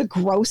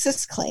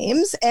grossest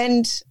claims,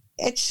 and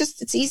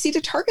it's easy to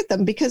target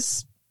them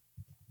because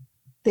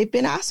they've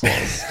been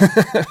assholes.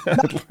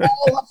 Not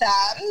all of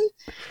them,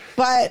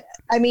 but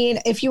I mean,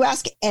 if you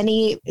ask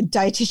any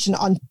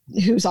dietitian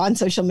who's on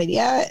social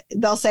media,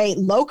 they'll say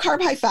low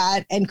carb, high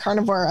fat, and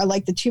carnivore are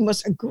like the two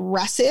most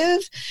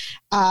aggressive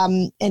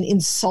and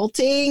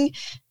insulting,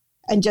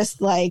 and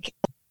like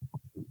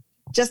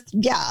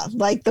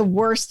the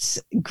worst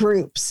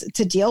groups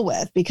to deal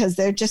with because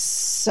they're just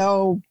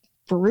so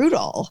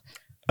brutal.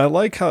 I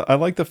like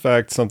the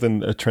fact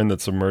a trend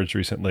that's emerged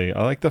recently.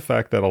 I like the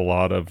fact that a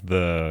lot of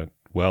the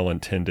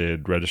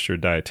well-intended registered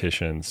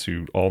dietitians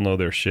who all know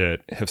their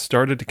shit have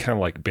started to kind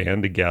of like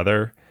band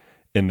together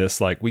in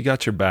this, like, we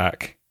got your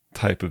back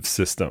type of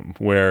system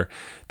where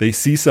they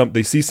see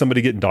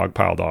somebody getting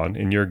dogpiled on,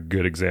 and you're a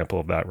good example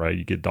of that, right?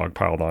 You get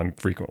dogpiled on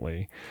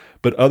frequently,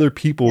 but other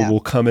people will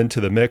come into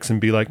the mix and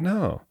be like,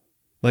 no,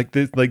 like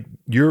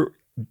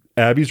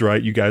Abby's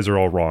right. You guys are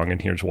all wrong.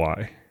 And here's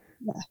why.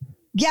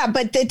 Yeah,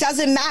 but it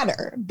doesn't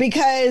matter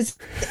because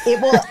it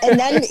will, and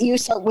then you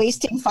start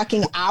wasting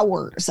fucking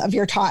hours of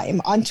your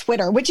time on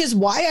Twitter, which is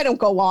why I don't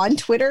go on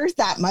Twitter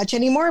that much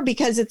anymore,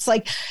 because it's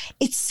like,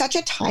 it's such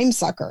a time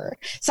sucker.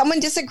 Someone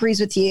disagrees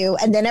with you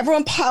and then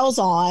everyone piles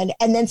on,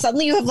 and then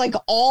suddenly you have like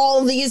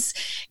all these,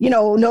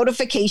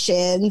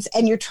 notifications,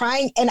 and you're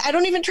trying, and I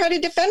don't even try to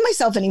defend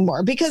myself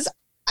anymore because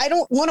I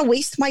don't want to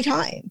waste my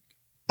time.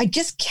 I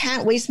just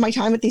can't waste my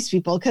time with these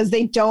people because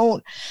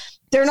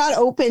they're not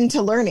open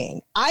to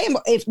learning.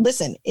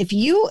 If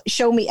you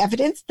show me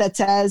evidence that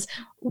says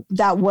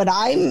that what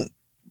I'm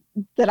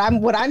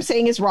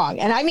saying is wrong,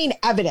 and I mean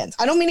evidence,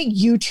 I don't mean a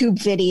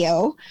YouTube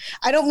video,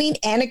 I don't mean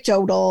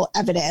anecdotal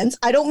evidence,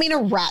 I don't mean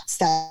a rat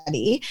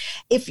study.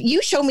 If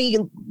you show me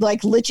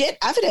like legit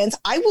evidence,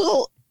 I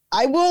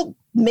will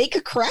make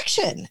a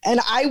correction and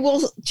I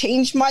will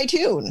change my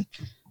tune.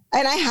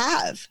 And I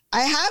have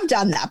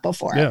done that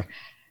before. Yeah.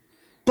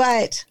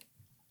 But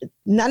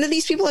none of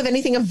these people have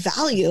anything of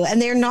value,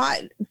 and they're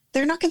not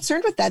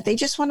concerned with that. They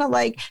just want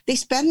to they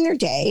spend their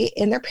day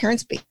in their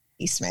parents'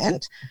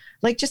 basement,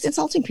 just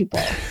insulting people.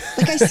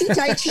 I see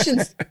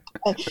dietitians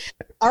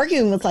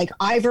arguing with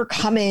Ivor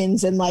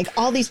Cummins and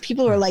all these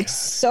people who are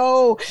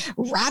so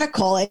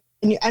radical,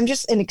 and I'm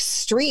just an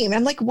extreme.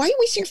 I'm like, why are you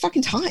wasting your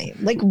fucking time?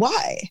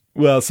 Why?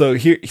 Well, so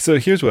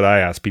here's what I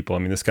ask people. I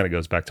mean, this kind of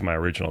goes back to my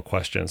original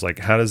questions.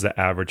 How does the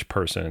average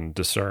person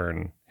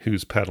discern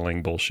who's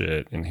peddling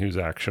bullshit and who's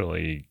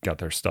actually got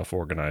their stuff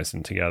organized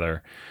and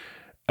together?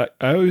 I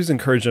always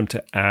encourage them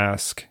to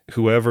ask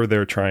whoever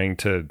they're trying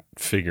to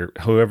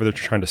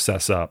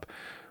suss up,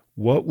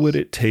 what would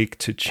it take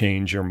to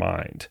change your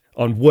mind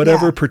on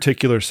whatever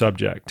particular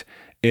subject?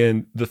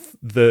 And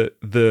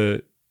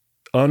the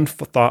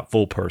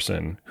unthoughtful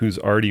person who's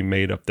already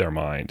made up their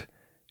mind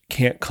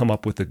can't come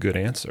up with a good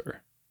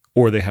answer,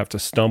 or they have to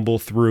stumble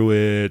through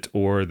it,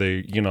 or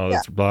they,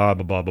 it's blah,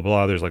 blah, blah, blah,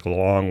 blah. There's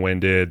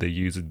long-winded, they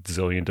use a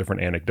zillion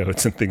different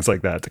anecdotes and things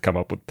like that to come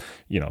up with,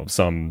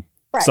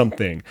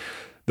 something.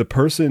 The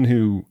person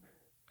who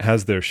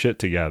has their shit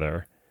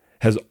together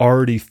has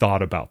already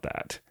thought about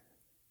that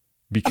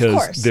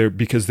because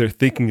they're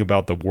thinking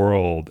about the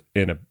world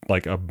in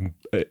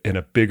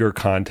a bigger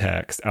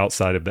context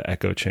outside of the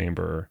echo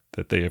chamber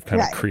that they have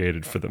kind of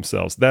created for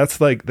themselves. That's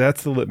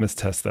the litmus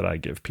test that I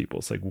give people.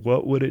 It's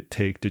what would it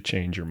take to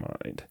change your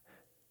mind?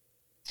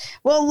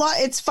 Well,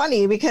 it's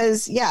funny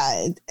because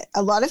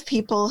a lot of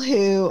people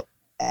who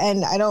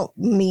and I don't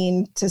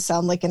mean to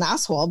sound like an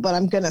asshole, but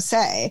I'm going to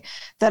say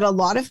that a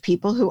lot of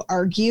people who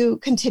argue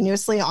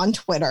continuously on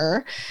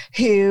Twitter,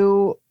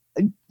 who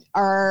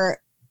are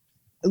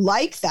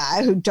like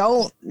that, who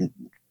don't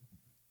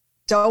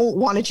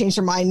want to change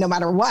their mind no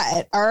matter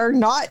what, are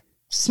not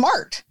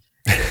smart.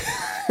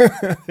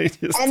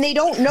 And they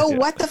don't know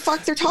what the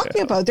fuck they're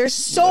talking about. There's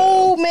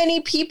so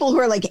many people who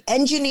are like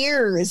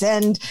engineers,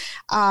 and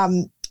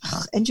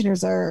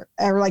engineers are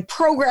like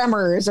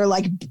programmers, or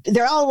like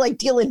they're all like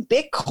dealing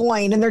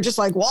Bitcoin, and they're just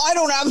like, well, I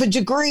don't have a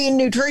degree in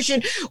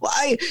nutrition. Well,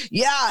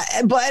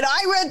 but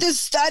I read this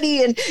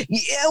study, and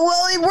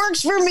well, it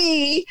works for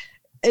me.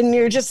 And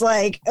you're just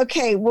like,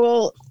 okay,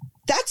 well,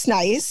 that's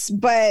nice,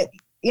 but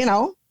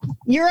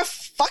you're a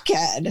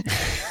fuckhead.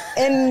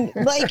 And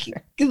like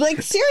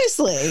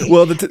seriously.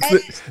 Well,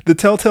 the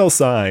telltale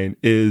sign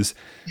is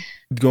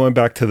going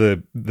back to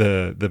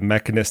the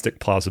mechanistic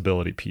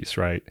plausibility piece,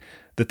 right?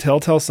 The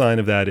telltale sign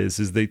of that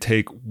is they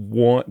take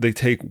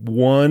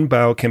one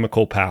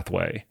biochemical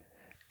pathway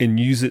and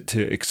use it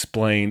to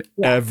explain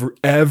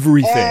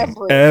everything.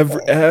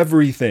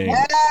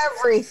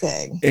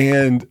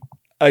 And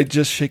I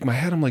just shake my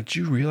head. I'm like, do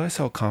you realize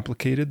how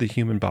complicated the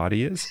human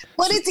body is?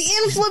 But it's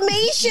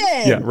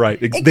inflammation. Yeah, right.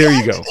 There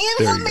you go.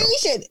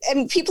 Inflammation.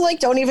 And people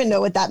don't even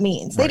know what that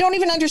means. Right. They don't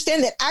even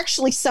understand that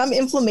actually some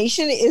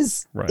inflammation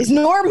is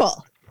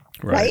normal.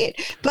 Right.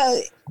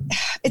 But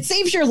it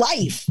saves your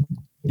life.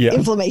 Yeah.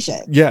 Inflammation.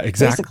 Yeah,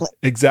 exactly.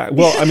 Exactly.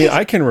 Well, I mean,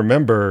 I can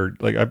remember,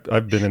 like,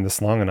 I've been in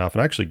this long enough,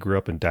 and I actually grew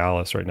up in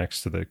Dallas, right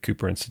next to the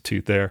Cooper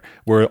Institute there,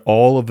 where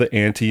all of the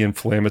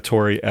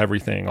anti-inflammatory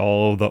everything,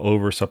 all of the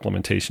over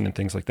supplementation and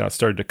things like that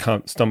started to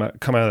come out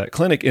of that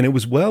clinic. And it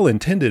was well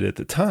intended at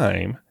the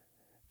time,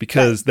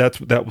 because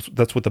that's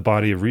what the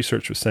body of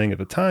research was saying at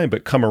the time.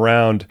 But come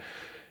around,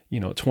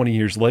 20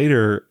 years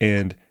later,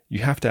 and you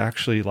have to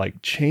actually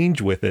like change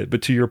with it.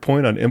 But to your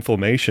point on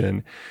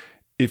inflammation,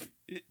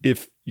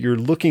 if you're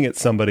looking at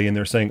somebody and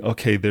they're saying,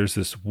 okay, there's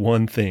this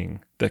one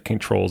thing that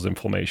controls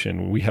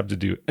inflammation, we have to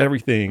do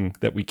everything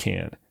that we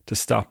can to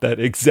stop that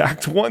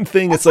exact one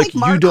thing. That's it's like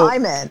Mark you don't,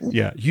 Hyman.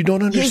 Yeah, you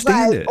don't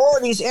understand it. Oh,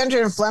 these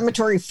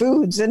anti-inflammatory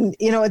foods, and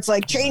it's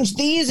like, change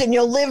these and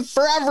you'll live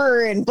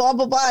forever and blah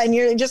blah blah. And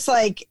you're just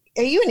like,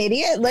 are you an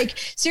idiot? Like,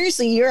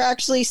 seriously, you're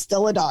actually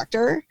still a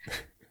doctor.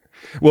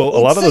 Well,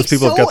 a lot of those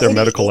people have got their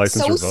medical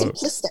license revoked.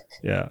 Simplistic.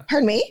 Yeah.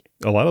 Pardon me?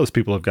 A lot of those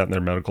people have gotten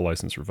their medical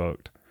license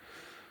revoked.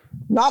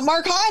 Not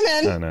Mark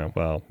Hyman. I know.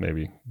 Well,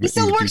 maybe. He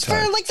still works for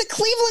like the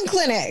Cleveland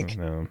Clinic.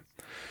 No.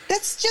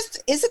 That's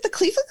just, is it the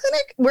Cleveland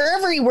Clinic?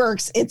 Wherever he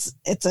works, it's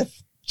a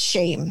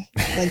shame.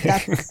 Like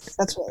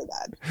that's really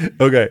bad.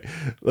 Okay.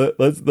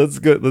 Let's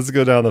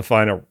go down the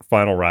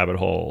final rabbit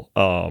hole.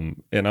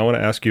 And I want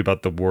to ask you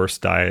about the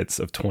worst diets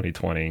of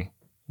 2020.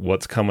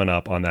 What's coming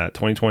up on that?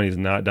 2020 is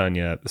not done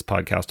yet. This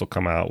podcast will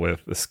come out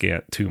with a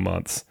scant 2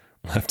 months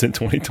left in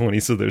 2020.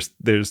 So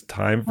there's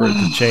time for it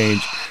to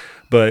change.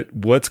 But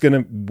what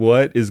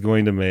is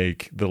going to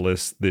make the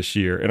list this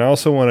year? And I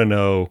also want to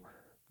know,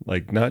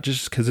 like, not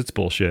just because it's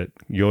bullshit.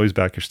 You always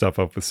back your stuff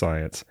up with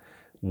science.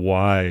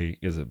 Why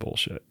is it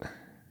bullshit?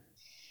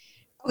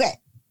 Okay.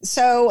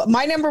 So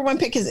my number one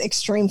pick is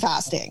extreme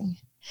fasting.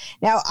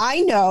 Now, I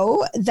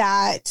know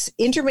that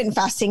intermittent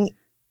fasting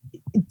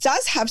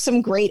does have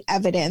some great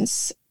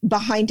evidence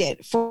behind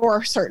it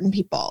for certain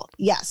people.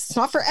 Yes, it's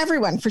not for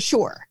everyone, for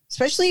sure.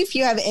 Especially if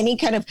you have any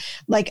kind of,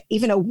 like,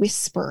 even a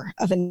whisper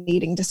of an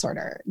eating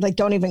disorder. Like,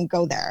 don't even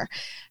go there.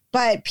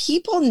 But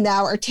people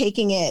now are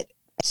taking it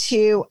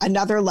to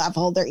another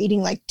level. They're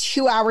eating like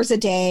 2 hours a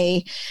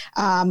day,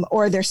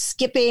 or they're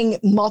skipping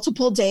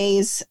multiple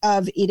days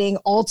of eating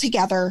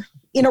altogether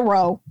in a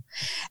row.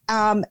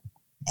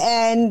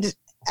 And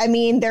I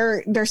mean,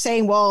 they're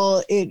saying,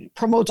 well, it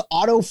promotes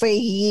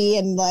autophagy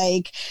and,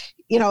 like,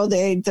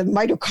 the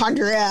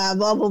mitochondria,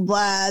 blah, blah,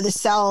 blah, the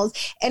cells.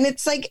 And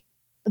it's like,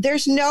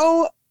 there's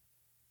no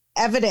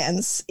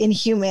evidence in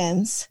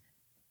humans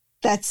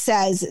that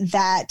says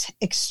that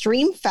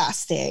extreme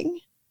fasting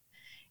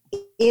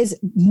is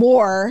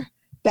more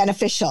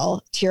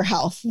beneficial to your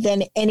health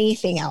than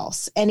anything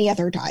else, any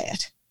other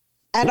diet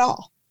at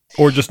all.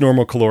 Or just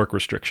normal caloric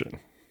restriction.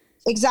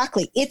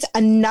 Exactly. It's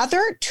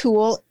another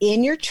tool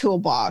in your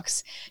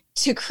toolbox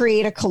to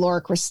create a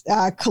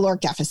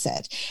caloric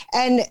deficit.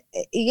 And,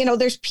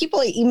 there's people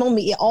that email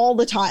me all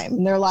the time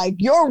and they're like,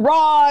 you're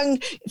wrong.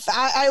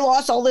 I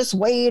lost all this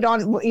weight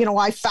on,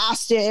 I'm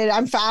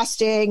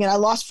fasting and I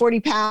lost 40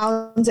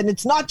 pounds. And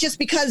it's not just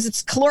because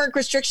it's caloric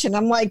restriction.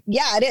 I'm like,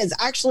 yeah, it is.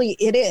 Actually,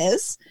 it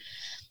is.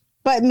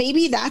 But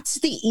maybe that's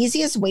the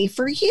easiest way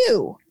for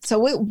you.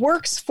 So it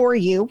works for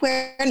you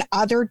when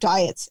other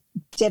diets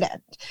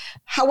didn't.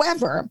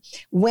 However,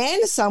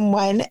 when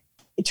someone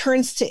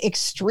turns to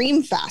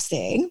extreme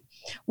fasting,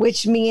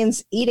 which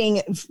means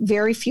eating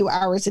very few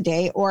hours a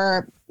day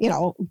or,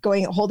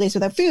 going whole days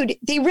without food,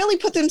 they really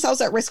put themselves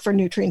at risk for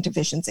nutrient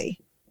deficiency.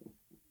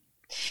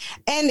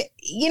 And,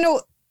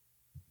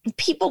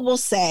 people will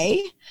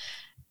say,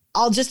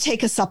 I'll just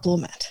take a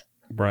supplement.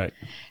 Right.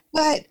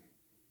 But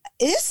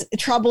this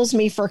troubles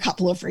me for a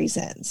couple of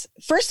reasons.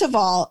 First of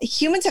all,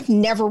 humans have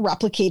never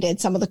replicated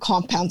some of the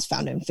compounds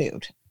found in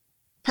food,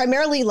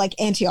 primarily like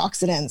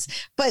antioxidants,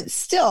 but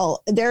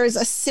still there is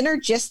a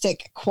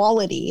synergistic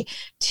quality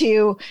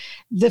to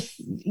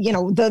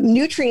the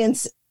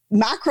nutrients,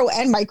 macro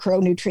and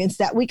micronutrients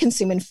that we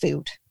consume in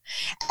food.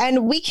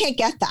 And we can't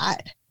get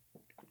that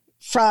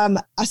from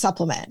a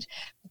supplement.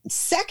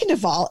 Second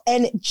of all,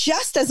 and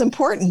just as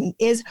important,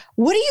 is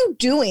what are you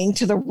doing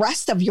to the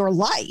rest of your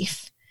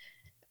life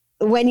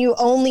when you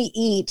only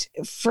eat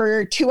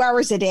for 2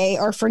 hours a day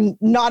or for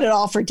not at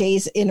all for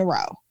days in a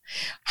row?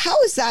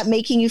 How is that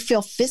making you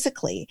feel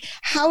physically?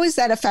 How is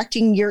that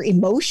affecting your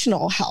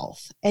emotional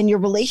health and your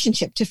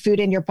relationship to food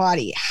in your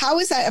body? How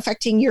is that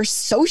affecting your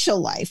social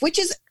life, which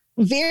is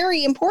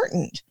very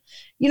important?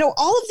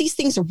 All of these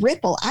things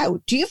ripple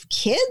out. Do you have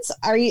kids?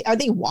 Are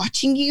they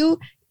watching you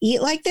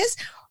eat like this?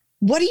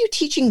 What are you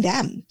teaching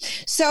them?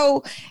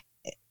 So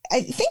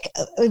I think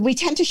we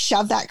tend to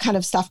shove that kind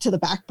of stuff to the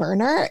back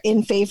burner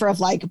in favor of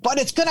but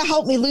it's going to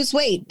help me lose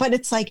weight. But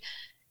it's like,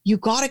 you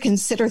got to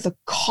consider the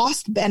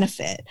cost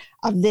benefit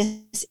of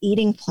this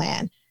eating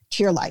plan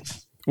to your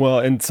life. Well,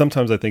 and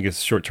sometimes I think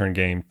it's short-term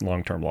gain,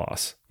 long-term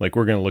loss. Like,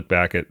 we're going to look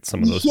back at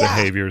some of those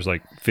behaviors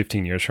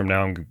 15 years from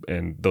now,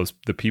 and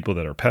the people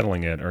that are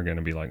peddling it are going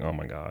to be like, oh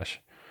my gosh.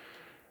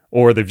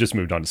 Or they've just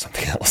moved on to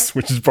something else,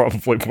 which is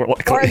probably more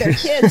likely. Or their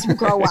kids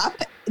grow up.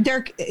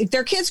 Their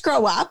kids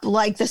grow up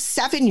like the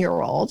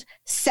 7-year-old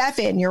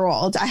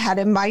I had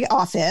in my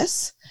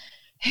office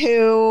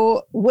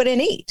who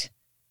wouldn't eat.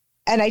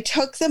 And I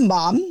took the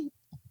mom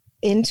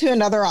into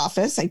another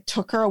office. I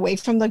took her away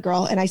from the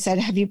girl and I said,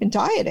 have you been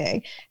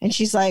dieting? And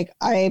she's like,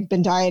 I've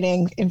been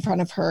dieting in front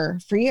of her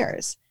for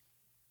years.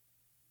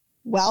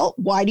 Well,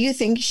 why do you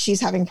think she's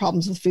having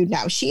problems with food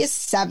now? She is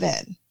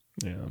 7.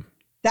 Yeah.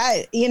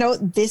 That,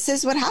 this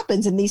is what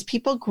happens. And these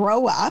people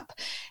grow up.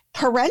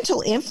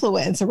 Parental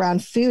influence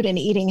around food and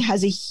eating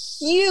has a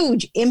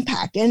huge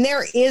impact. And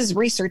there is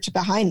research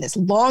behind this.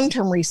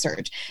 Long-term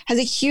research has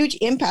a huge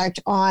impact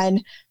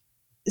on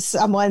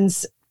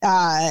someone's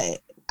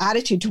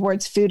attitude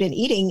towards food and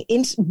eating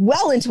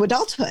well into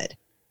adulthood.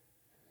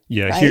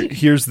 Yeah, right?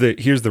 here's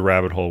the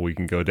rabbit hole we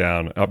can go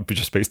down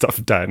just based off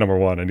of diet number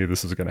 1. I knew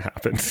this was going to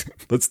happen.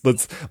 let's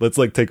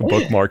take a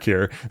bookmark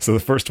here. So the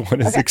first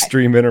one is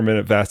extreme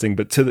intermittent fasting.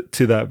 But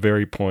to that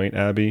very point,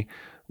 Abby,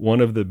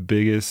 one of the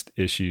biggest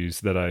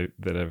issues that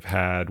I've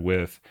had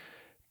with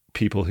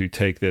people who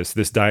take this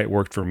diet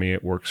worked for me,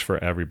 it works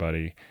for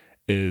everybody,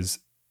 is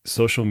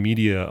social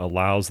media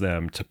allows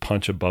them to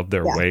punch above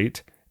their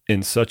weight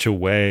in such a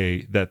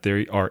way that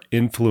they are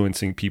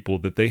influencing people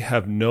that they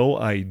have no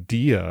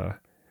idea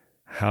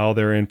how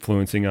they're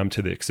influencing them,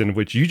 to the extent of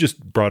which you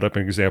just brought up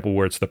an example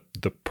where it's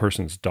the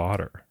person's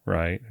daughter,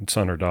 right?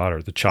 Son or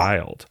daughter, the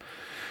child.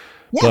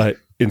 Yeah. But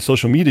in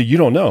social media, you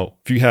don't know.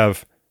 If you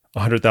have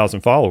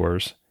 100,000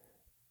 followers,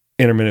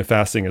 intermittent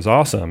fasting is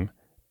awesome.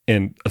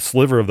 And a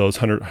sliver of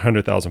those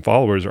 100,000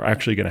 followers are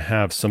actually going to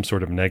have some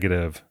sort of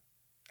negative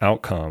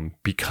outcome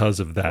because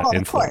of that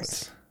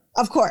influence.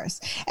 Of course.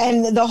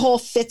 And the whole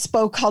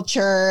Fitspo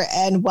culture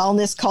and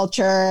wellness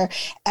culture.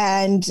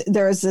 And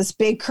there's this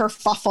big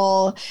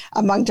kerfuffle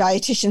among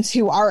dietitians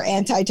who are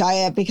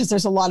anti-diet because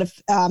there's a lot of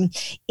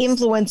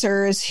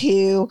influencers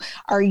who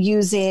are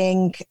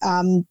using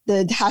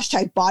the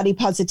hashtag body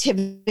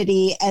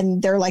positivity,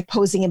 and they're like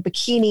posing in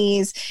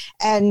bikinis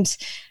and,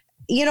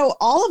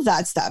 all of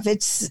that stuff.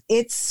 It's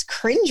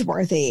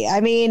cringeworthy. I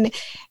mean,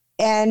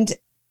 and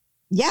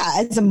yeah,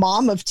 as a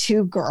mom of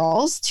 2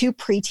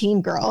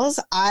 preteen girls,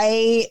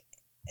 I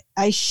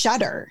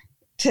shudder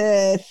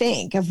to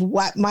think of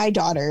what my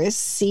daughters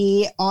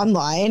see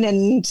online.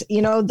 And,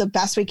 the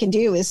best we can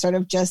do is sort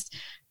of just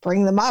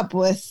bring them up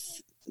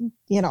with,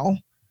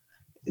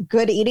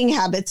 good eating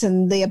habits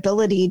and the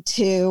ability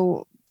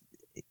to,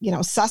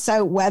 suss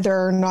out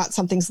whether or not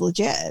something's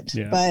legit.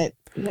 Yeah. But,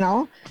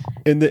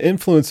 And the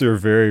influencer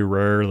very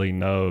rarely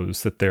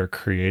knows that they're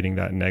creating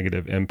that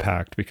negative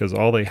impact, because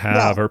all they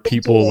have are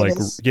people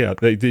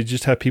they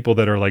just have people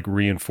that are like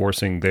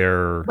reinforcing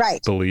their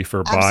belief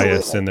or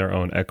bias in their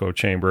own echo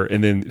chamber.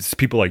 And then it's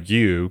people like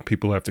you,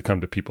 people have to come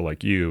to people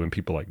like you and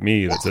people like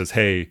me that says,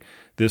 hey,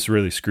 this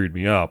really screwed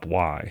me up.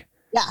 Why?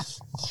 Yeah.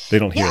 They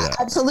don't hear that.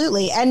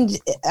 Absolutely. And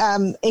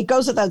it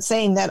goes without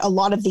saying that a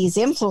lot of these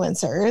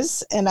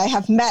influencers, and I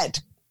have met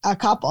a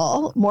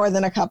couple, more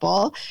than a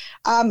couple,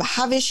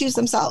 have issues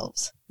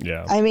themselves.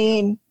 Yeah. I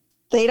mean,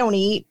 they don't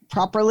eat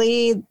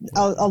properly.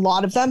 A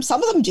lot of them,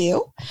 some of them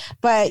do,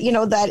 but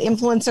that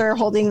influencer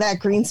holding that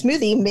green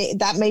smoothie,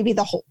 that may be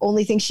the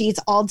only thing she eats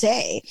all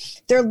day.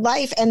 Their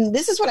life. And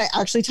this is what I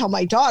actually tell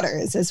my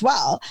daughters as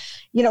well.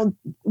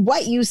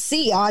 What you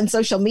see on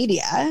social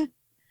media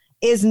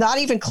is not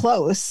even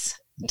close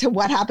to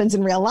what happens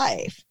in real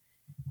life.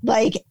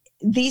 Like,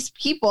 these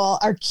people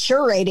are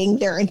curating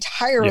their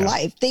entire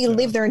life. They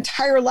live their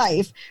entire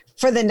life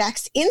for the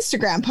next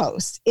Instagram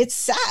post. It's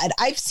sad.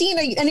 I've seen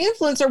an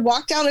influencer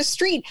walk down a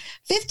street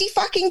 50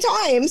 fucking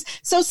times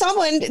so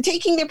someone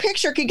taking their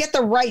picture could get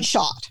the right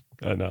shot.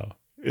 I know.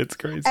 It's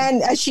crazy.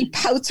 And as she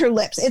pouts her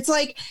lips, it's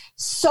like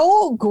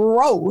so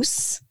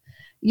gross,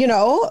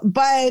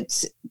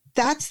 but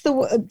that's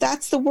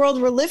the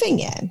world we're living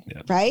in.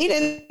 Yeah. Right.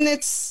 And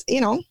it's,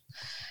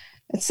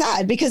 it's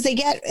sad because they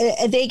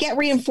get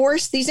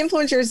reinforced. These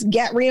influencers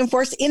get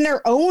reinforced in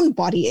their own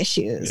body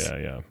issues.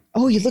 Yeah.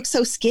 Oh, you look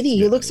so skinny.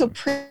 You look so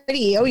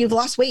pretty. Oh, you've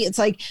lost weight. It's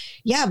like,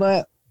 yeah,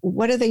 but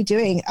what are they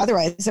doing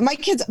otherwise? And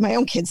my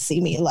own kids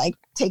see me like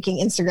taking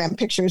Instagram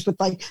pictures with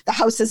like the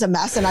house is a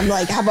mess. And I'm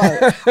like, have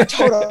a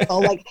total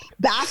like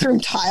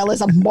bathroom tile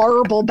as a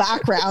marble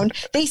background.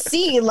 They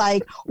see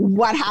like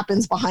what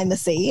happens behind the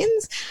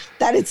scenes,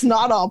 that it's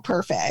not all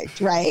perfect.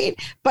 Right.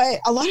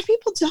 But a lot of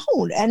people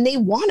don't, and they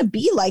want to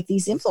be like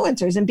these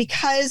influencers. And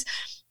because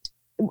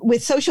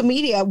with social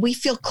media, we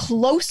feel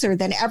closer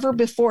than ever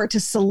before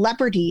to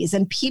celebrities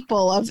and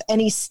people of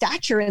any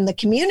stature in the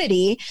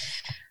community.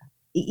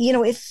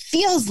 It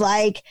feels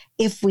like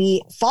if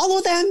we follow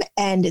them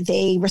and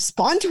they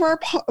respond to our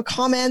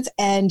comments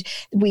and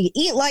we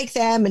eat like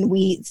them and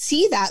we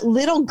see that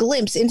little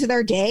glimpse into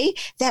their day,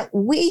 that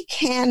we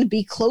can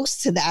be close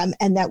to them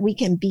and that we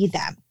can be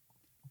them.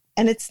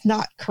 And it's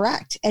not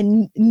correct.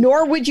 And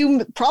nor would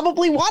you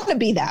probably want to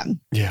be them.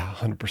 Yeah,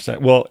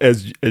 100%. Well,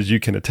 as you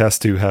can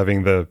attest to,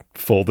 having the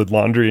folded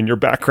laundry in your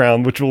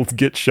background, which will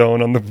get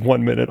shown on the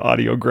 1-minute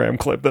audiogram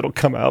clip that'll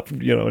come out,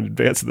 in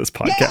advance of this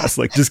podcast.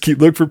 Yeah. Like, just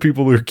look for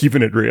people who are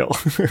keeping it real.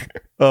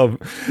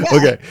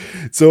 Okay.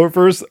 So our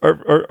first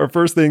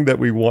thing that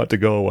we want to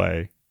go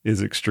away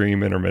is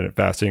extreme intermittent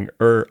fasting,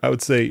 or I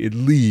would say at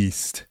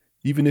least,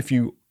 even if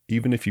you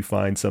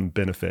find some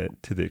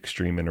benefit to the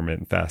extreme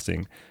intermittent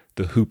fasting,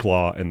 the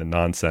hoopla and the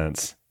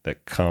nonsense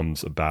that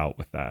comes about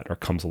with that, or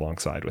comes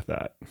alongside with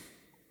that.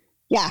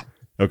 Yeah.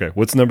 Okay.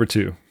 What's number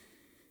 2?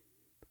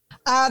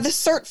 The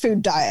CERT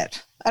food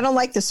diet. I don't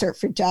like the CERT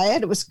food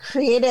diet. It was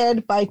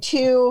created by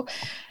 2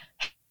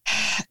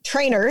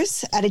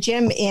 trainers at a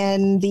gym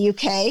in the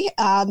UK.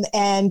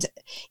 And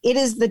it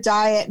is the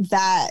diet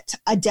that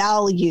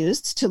Adele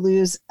used to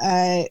lose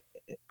a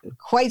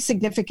quite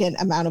significant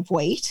amount of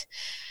weight.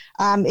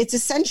 It's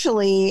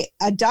essentially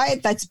a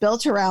diet that's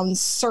built around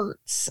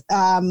CERTs,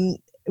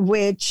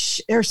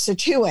 which are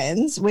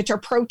sirtuins, which are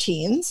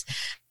proteins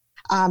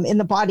in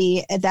the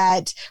body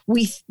that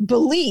we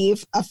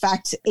believe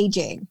affect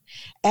aging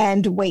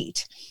and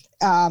weight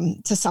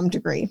to some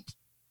degree,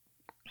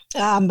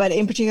 but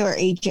in particular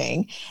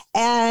aging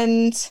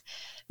and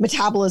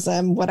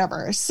metabolism,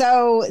 whatever.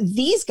 So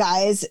these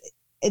guys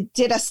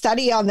did a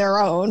study on their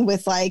own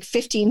with like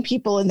 15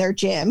 people in their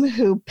gym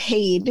who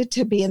paid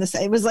to be in the.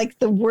 It was like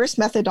the worst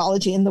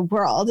methodology in the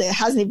world. It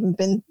hasn't even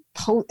been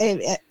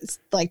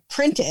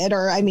printed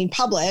or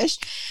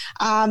published.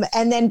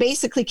 And then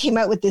basically came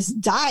out with this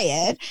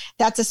diet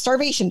that's a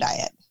starvation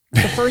diet.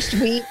 The first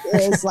week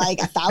is like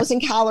 1,000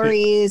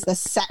 calories.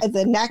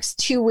 The next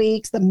 2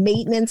 weeks, the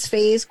maintenance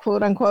phase,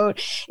 quote unquote,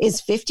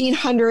 is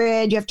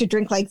 1,500. You have to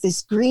drink like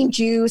this green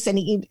juice and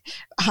eat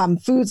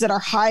foods that are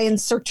high in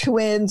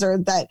sirtuins, or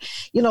that,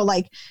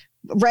 like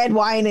red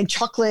wine and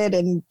chocolate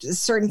and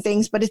certain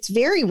things. But it's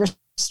very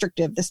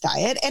restrictive, this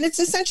diet. And it's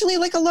essentially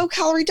like a low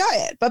calorie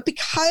diet. But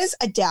because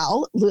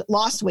Adele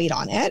lost weight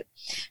on it,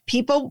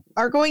 people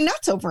are going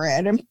nuts over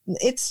it. And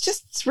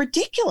it's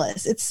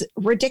ridiculous. It's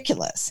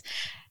ridiculous.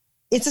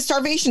 It's a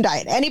starvation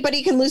diet.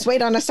 Anybody can lose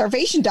weight on a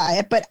starvation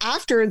diet, but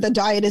after the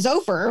diet is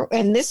over,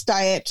 and this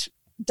diet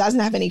doesn't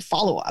have any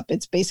follow-up,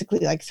 it's basically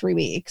like 3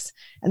 weeks.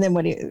 And then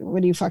what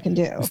do you fucking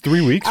do? It's 3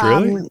 weeks,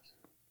 really?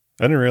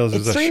 I didn't realize it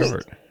was that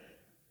short.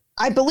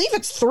 I believe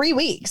it's 3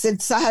 weeks.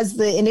 It has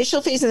the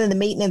initial phase and then the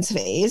maintenance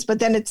phase, but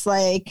then it's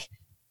like,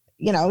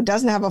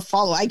 doesn't have a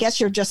follow. I guess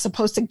you're just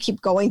supposed to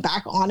keep going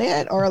back on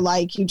it, or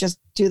like you just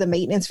do the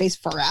maintenance phase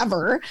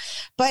forever.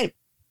 But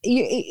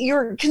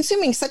you're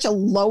consuming such a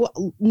low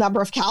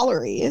number of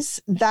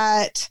calories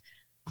that,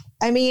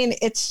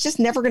 it's just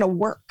never going to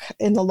work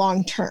in the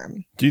long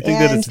term. Do you think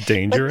that it's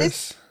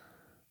dangerous?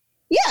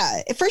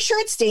 Yeah, for sure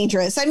it's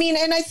dangerous.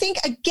 And I think,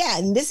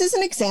 again, this is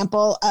an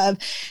example of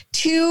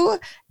 2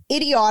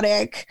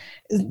 idiotic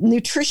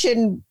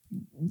nutrition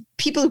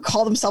people who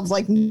call themselves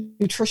like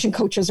nutrition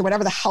coaches or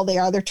whatever the hell they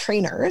are. They're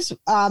trainers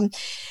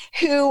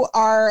who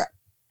are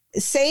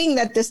saying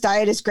that this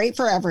diet is great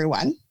for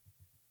everyone,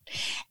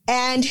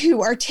 and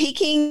who are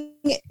taking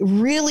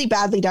really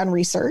badly done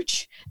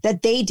research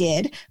that they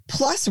did,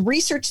 plus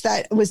research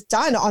that was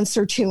done on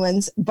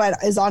sirtuins, but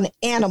is on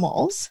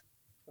animals,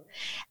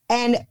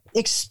 and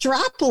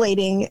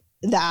extrapolating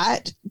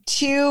that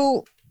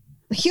to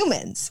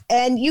humans.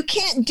 And you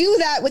can't do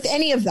that with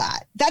any of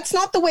that. That's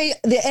not the way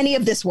that any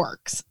of this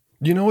works.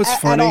 You know what's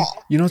funny?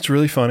 You know what's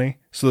really funny?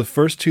 So the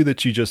first 2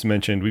 that you just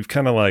mentioned, we've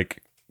kind of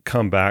like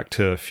come back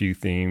to a few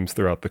themes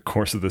throughout the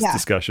course of this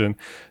discussion.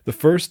 The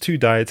first 2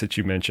 diets that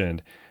you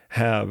mentioned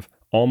have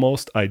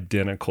almost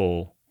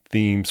identical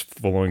themes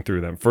flowing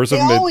through them. First They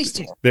of them, always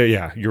do.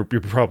 Yeah, you're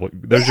probably,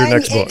 there's your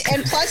next book.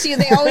 And plus,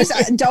 they always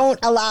don't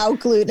allow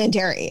gluten and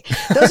dairy.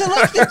 Those are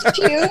like the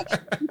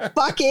two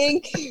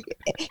fucking,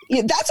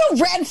 that's a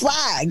red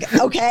flag,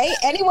 okay?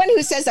 Anyone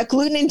who says that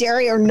gluten and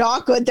dairy are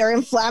not good, they're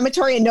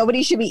inflammatory and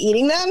nobody should be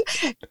eating them,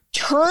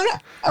 turn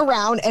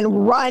around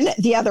and run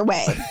the other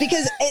way,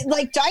 because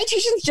like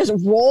dietitians just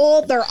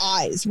roll their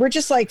eyes. We're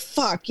just like,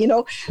 fuck,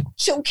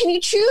 so can you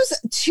choose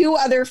two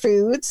other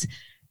foods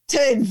to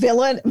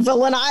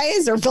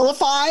villainize or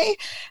vilify,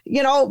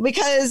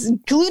 because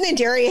gluten and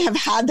dairy have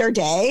had their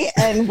day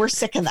and we're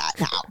sick of that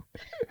now.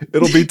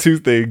 It'll be two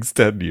things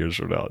 10 years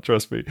from now,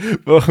 trust me.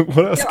 But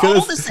what else? They're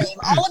all the same.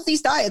 All of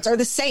these diets are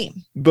the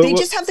same. They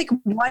just have like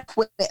one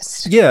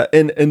twist. Yeah,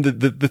 and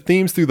the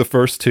themes through the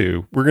first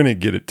two, we're gonna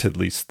get it to at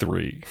least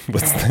three.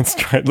 Let's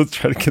try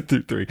to get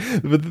through three.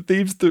 But the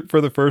themes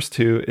for the first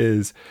two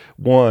is,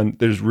 one,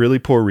 there's really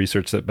poor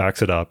research that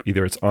backs it up.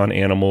 Either it's on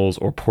animals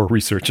or poor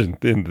research in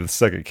the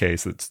second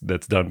case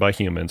that's done by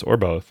humans, or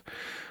both.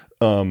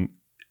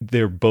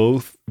 They're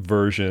both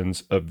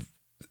versions of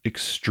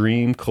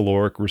extreme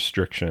caloric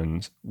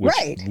restrictions, which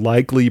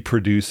likely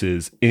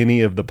produces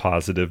any of the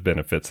positive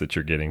benefits that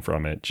you're getting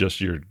from it.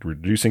 Just you're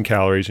reducing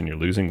calories and you're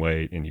losing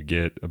weight and you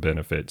get a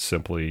benefit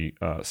simply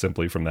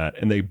from that.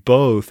 And they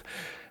both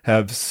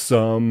have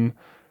some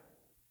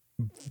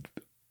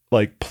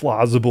like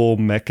plausible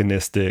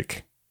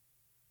mechanistic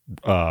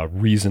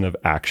reason of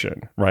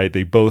action, right?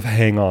 They both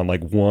hang on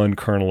like one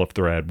kernel of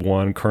thread,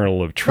 one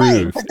kernel of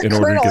truth. But the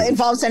kernel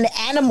involves an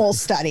animal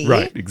study.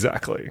 Right,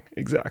 exactly.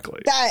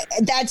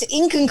 That's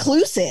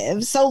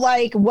inconclusive. So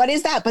like, what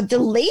is that? But the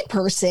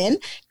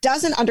layperson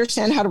doesn't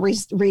understand how to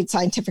read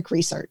scientific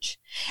research.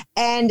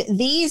 And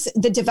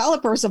the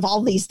developers of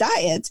all these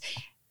diets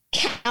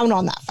count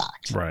on that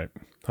fact. Right,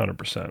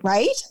 100%.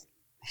 Right?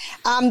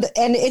 And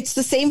it's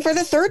the same for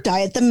the third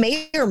diet, the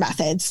Mayer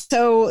method.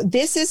 So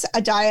this is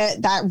a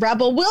diet that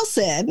Rebel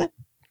Wilson,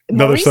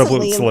 another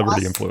celebrity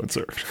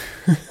influencer,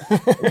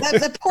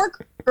 the poor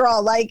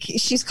girl, like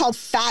she's called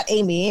Fat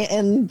Amy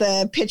in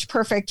the Pitch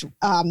Perfect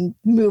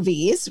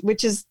movies,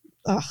 which is,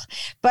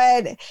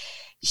 but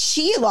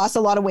she lost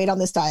a lot of weight on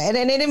this diet,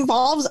 and it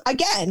involves,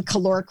 again,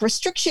 caloric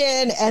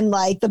restriction and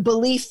like the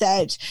belief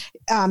that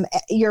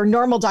your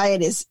normal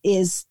diet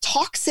is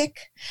toxic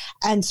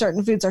and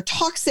certain foods are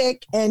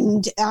toxic.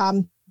 And,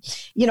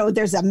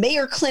 there's a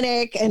Mayo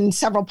Clinic in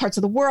several parts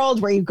of the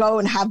world where you go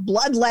and have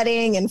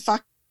bloodletting and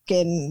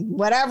fucking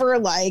whatever,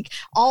 like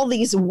all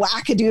these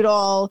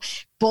wackadoodle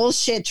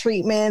bullshit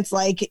treatments,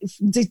 like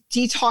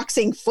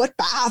detoxing foot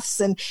baths.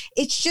 And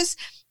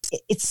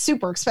it's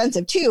super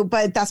expensive too,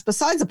 but that's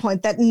besides the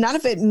point. That none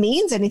of it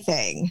means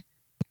anything.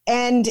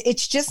 And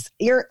it's just,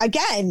 you're,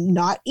 again,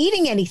 not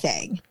eating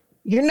anything.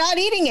 You're not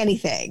eating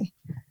anything.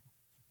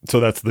 So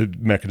that's the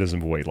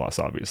mechanism of weight loss,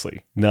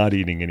 obviously. Not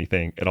eating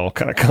anything. It all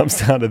kind of comes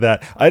down to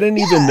that. I didn't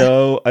even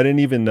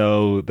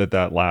know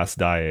that last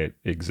diet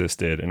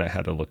existed, and I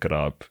had to look it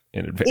up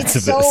in advance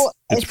of this.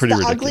 It's pretty the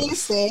ridiculous.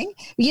 Ugliest thing.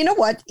 You know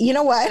what?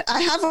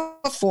 I have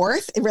a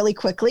fourth really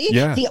quickly.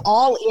 Yeah. The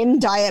All-In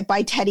Diet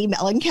by Teddy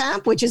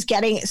Mellencamp, which is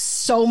getting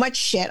so much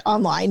shit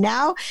online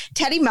now.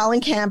 Teddy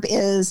Mellencamp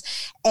is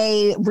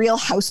a Real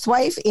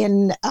Housewife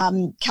in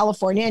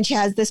California, and she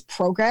has this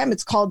program.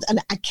 It's called an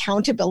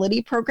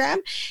accountability program.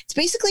 It's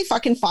basically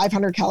fucking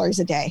 500 calories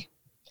a day.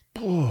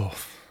 Oh.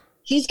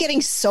 She's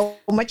getting so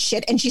much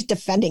shit and she's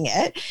defending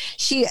it.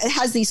 She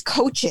has these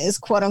coaches,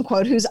 quote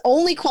unquote, whose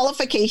only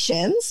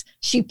qualifications,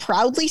 she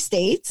proudly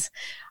states,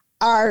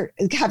 are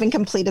having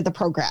completed the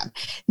program.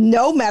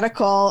 No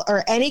medical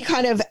or any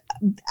kind of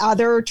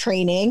other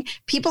training.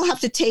 People have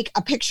to take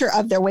a picture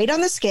of their weight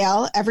on the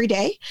scale every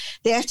day.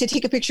 They have to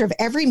take a picture of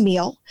every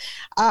meal.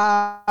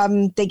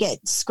 They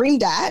get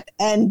screamed at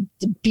and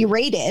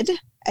berated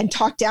and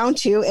talked down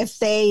to if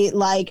they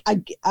like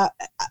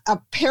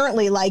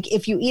apparently, like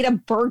if you eat a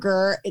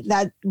burger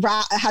that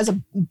has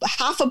a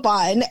half a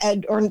bun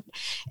and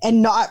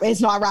is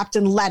not wrapped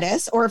in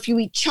lettuce, or if you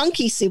eat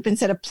chunky soup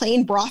instead of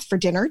plain broth for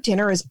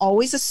dinner is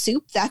always a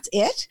soup, that's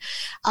it,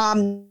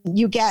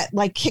 you get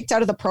like kicked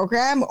out of the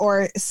program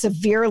or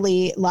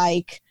severely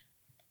like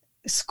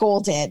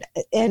scolded.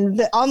 And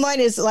the online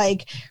is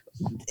like,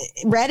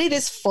 Reddit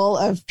is full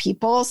of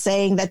people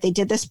saying that they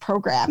did this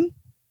program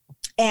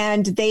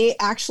and they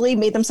actually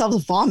made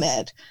themselves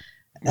vomit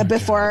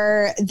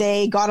before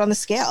they got on the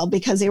scale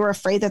because they were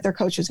afraid that their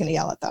coach was going to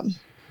yell at them.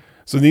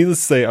 So needless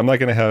to say, I'm not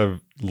going to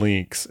have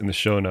links in the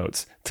show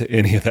notes to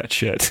any of that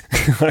shit,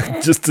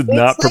 just to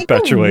not like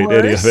perpetuate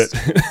any of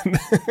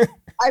it.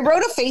 I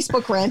wrote a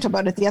Facebook rant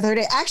about it the other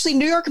day. Actually,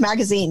 New York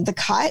Magazine, The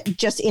Cut,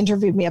 just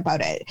interviewed me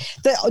about it.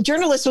 The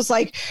journalist was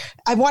like,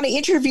 I want to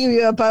interview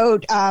you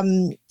about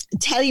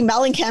Teddy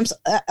Mellencamp's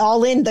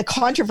All In, the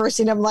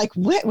controversy. And I'm like,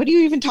 what are you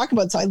even talking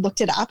about? So I looked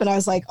it up and I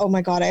was like, oh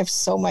my God, I have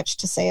so much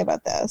to say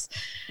about this.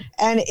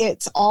 And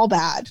it's all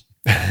bad.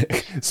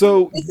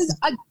 So this is,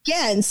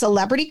 again,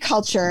 celebrity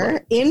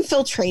culture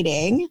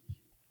infiltrating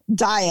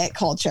diet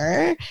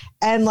culture.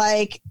 And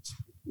like,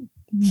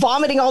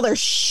 vomiting all their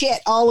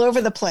shit all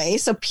over the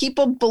place. So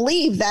people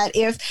believe that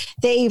if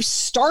they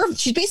starve,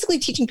 she's basically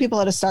teaching people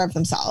how to starve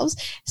themselves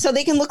so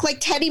they can look like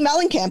Teddy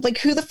Mellencamp. Like,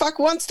 who the fuck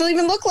wants to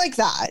even look like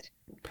that?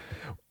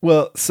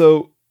 Well,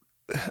 so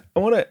I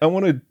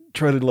want to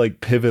try to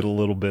like pivot a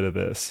little bit of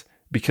this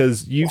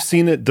because you've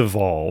seen it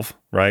devolve,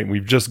 right?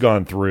 We've just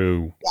gone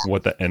through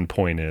what the end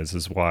point is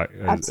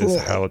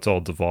how it's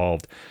all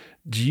devolved.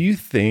 Do you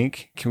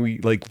think, can we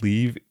like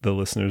leave the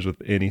listeners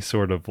with any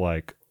sort of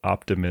like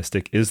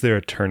optimistic, is there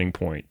a turning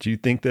point? Do you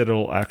think that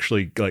it'll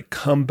actually like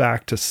come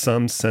back to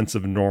some sense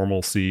of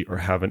normalcy or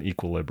have an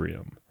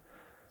equilibrium?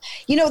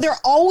 You know, there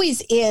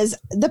always is.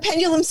 The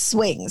pendulum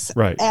swings.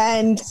 Right.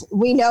 And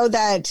we know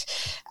that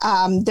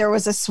there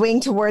was a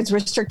swing towards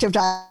restrictive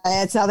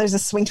diets. Now there's a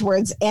swing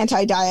towards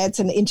anti-diets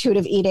and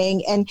intuitive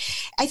eating. And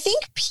I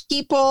think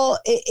people,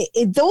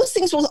 those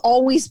things will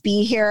always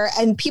be here,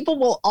 and people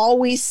will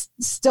always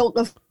still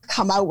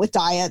come out with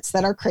diets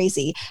that are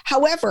crazy.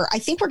 However, I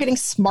think we're getting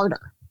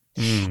smarter.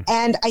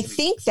 And I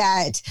think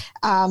that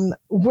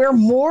we're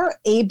more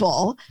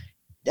able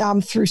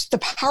through the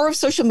power of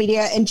social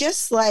media and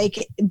just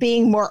like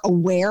being more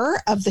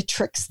aware of the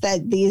tricks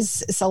that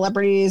these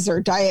celebrities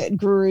or diet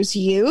gurus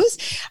use,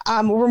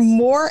 we're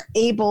more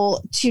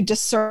able to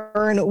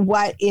discern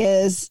what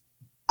is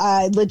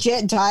a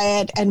legit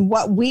diet and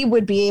what we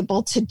would be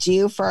able to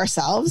do for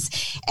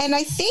ourselves. And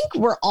I think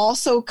we're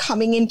also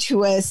coming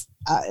into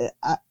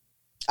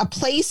a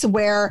place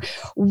where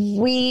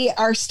we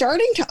are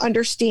starting to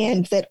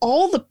understand that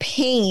all the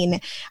pain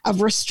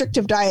of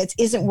restrictive diets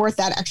isn't worth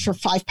that extra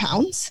 5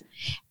 pounds,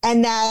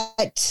 and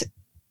that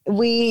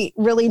we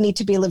really need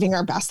to be living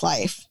our best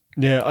life.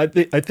 Yeah,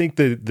 I think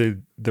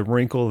the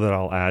wrinkle that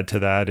I'll add to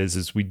that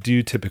is we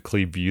do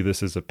typically view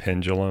this as a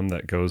pendulum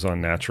that goes on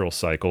natural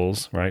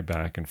cycles, right?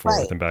 Back and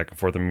forth and back and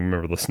forth. I mean,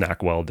 remember the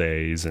Snackwell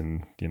days,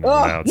 and you know,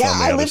 now it's on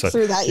the I other lived side.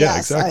 through that. Yeah,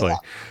 yes, exactly.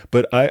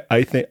 But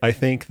I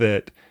think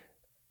that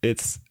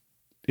it's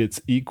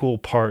equal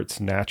parts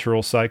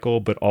natural cycle,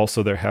 but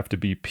also there have to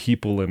be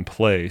people in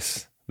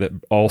place that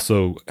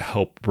also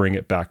help bring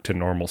it back to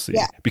normalcy.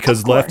 Yeah,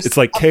 because it's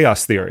like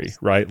chaos theory,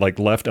 right? Like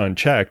left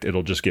unchecked,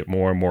 it'll just get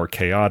more and more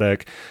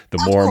chaotic. The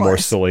more and more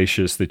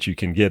salacious that you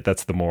can get,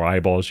 that's the more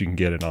eyeballs you can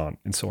get it on,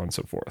 and so on and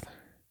so forth.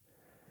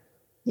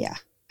 Yeah,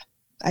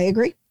 I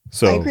agree.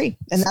 So I agree,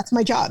 and that's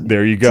my job.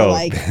 There you go.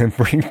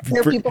 Bring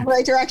people in the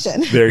right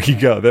direction. There you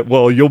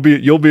go. You'll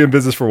be in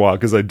business for a while,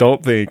 because I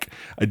don't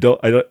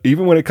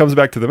even when it comes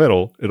back to the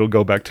middle, it'll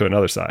go back to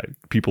another side.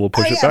 People will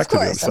push it back to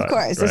the other side. Of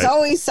course, right? There's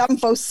always some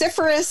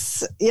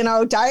vociferous,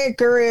 diet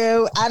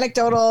guru,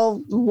 anecdotal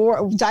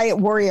diet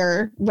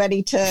warrior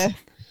ready to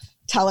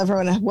tell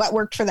everyone what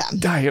worked for them.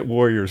 Diet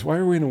warriors. Why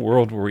are we in a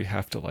world where we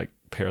have to like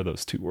pair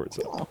those two words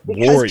up?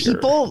 Because warrior.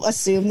 People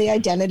assume their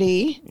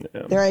identity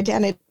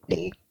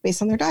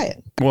based on their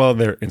diet. Well,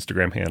 their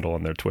Instagram handle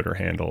and their Twitter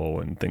handle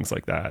and things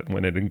like that,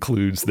 when it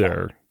includes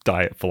their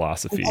diet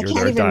philosophy or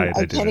their diet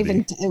identity. I can't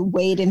even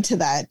wade into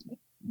that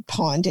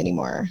pond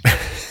anymore.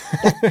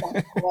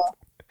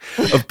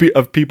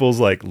 of people's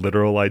like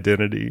literal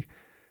identity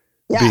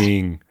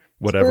being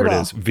whatever it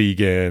is,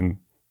 vegan,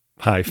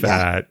 high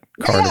fat,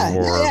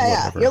 carnivore,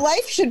 whatever. Your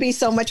life should be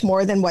so much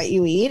more than what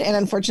you eat, and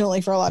unfortunately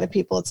for a lot of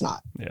people it's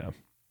not. Yeah,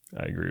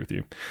 I agree with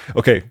you.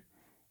 Okay,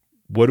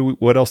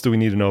 what else do we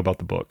need to know about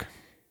the book?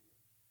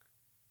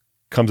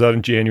 Comes out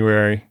in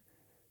January.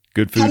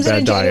 Good Food, Comes Bad out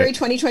in Diet. January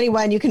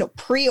 2021. You can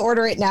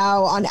pre-order it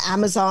now on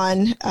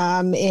Amazon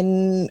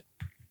in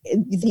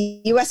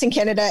the US and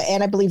Canada,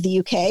 and I believe the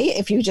UK.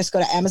 If you just go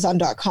to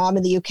amazon.com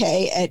in the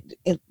UK,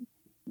 it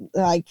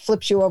like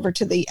flips you over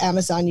to the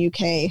Amazon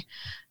UK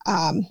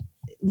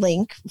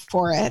link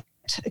for it,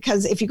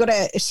 because if you go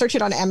to search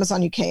it on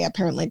Amazon UK,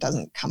 apparently it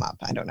doesn't come up.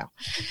 I don't know,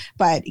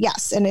 but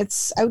yes, and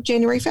it's out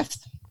January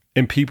 5th.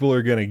 And people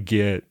are going to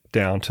get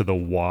down to the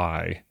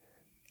why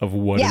of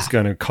what is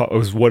going to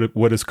cause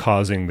what is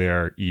causing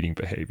their eating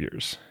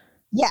behaviors.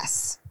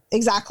 Yes,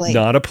 exactly.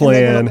 Not a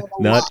plan,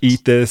 not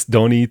eat this,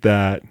 don't eat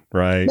that,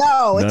 right?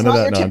 No, it's not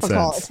your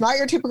typical. It's not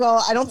your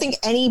typical. I don't think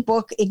any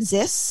book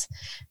exists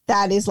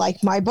that is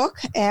like my book,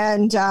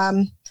 and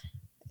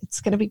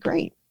it's going to be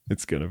great.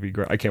 It's going to be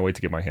great. I can't wait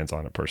to get my hands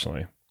on it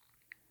personally.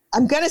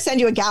 I'm going to send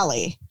you a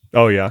galley.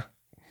 Oh, yeah.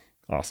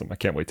 Awesome. I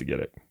can't wait to get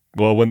it.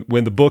 Well,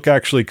 when the book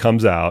actually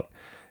comes out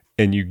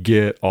and you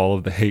get all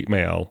of the hate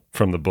mail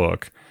from the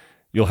book,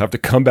 you'll have to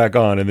come back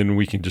on, and then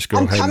we can just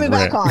go ahead and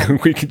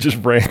rant. We can just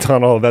rant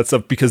on all of that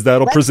stuff, because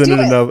that'll present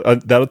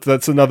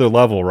that's another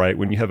level, right?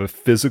 When you have a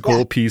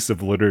physical piece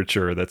of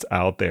literature that's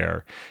out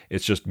there,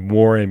 it's just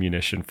more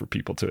ammunition for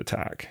people to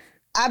attack.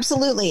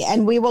 Absolutely.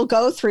 And we will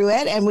go through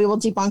it and we will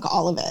debunk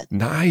all of it.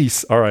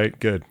 Nice. All right,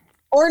 good.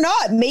 Or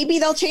not. Maybe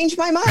they'll change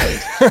my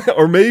mind.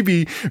 Or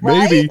maybe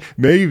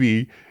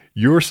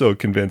you're so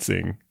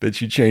convincing that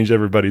you change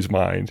everybody's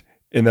mind,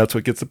 and that's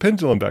what gets the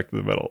pendulum back to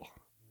the middle.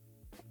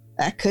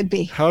 That could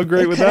be. How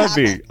great would that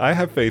be? I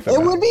have faith in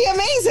that. It would be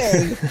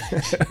amazing.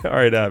 All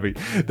right, Abby.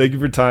 Thank you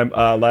for your time.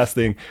 Last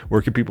thing,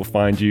 where can people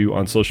find you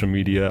on social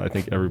media? I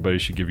think everybody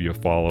should give you a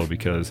follow,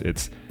 because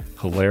it's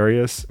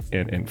hilarious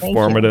and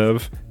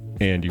informative.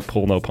 and you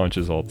pull no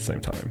punches all at the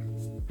same time.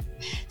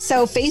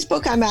 So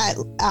Facebook, I'm at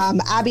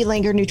Abby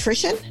Langer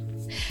Nutrition,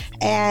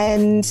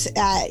 and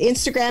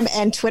Instagram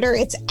and Twitter,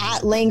 it's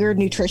at Langer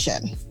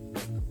Nutrition.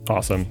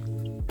 Awesome.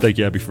 Thank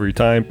you, Abby, for your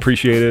time.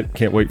 Appreciate it.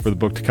 Can't wait for the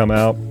book to come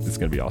out. It's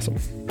going to be awesome.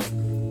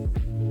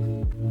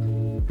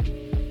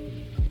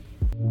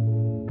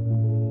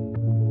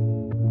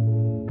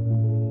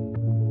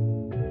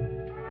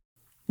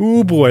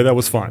 Ooh, boy, that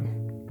was fun.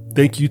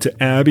 Thank you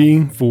to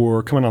Abby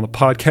for coming on the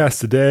podcast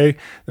today.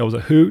 That was a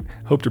hoot.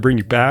 Hope to bring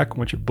you back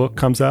once your book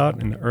comes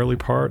out in the early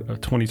part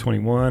of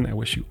 2021. I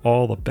wish you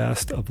all the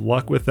best of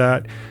luck with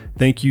that.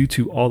 Thank you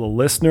to all the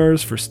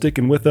listeners for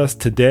sticking with us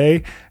today.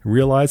 I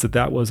realize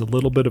that was a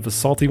little bit of a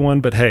salty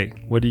one, but hey,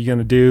 what are you going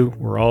to do?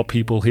 We're all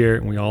people here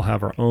and we all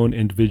have our own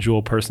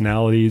individual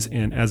personalities.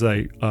 And as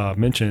I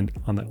mentioned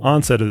on the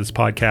onset of this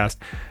podcast,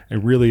 I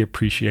really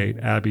appreciate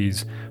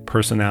Abby's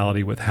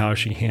personality with how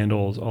she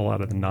handles a lot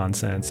of the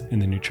nonsense in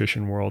the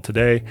nutrition world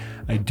today.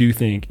 I do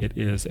think it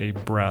is a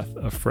breath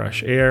of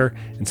fresh air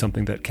and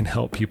something that can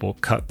help people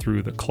cut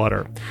through the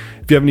clutter.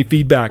 If you have any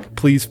feedback,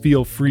 please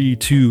feel free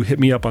to hit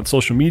me up on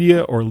social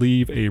media or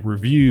leave a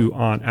review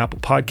on Apple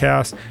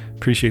Podcasts.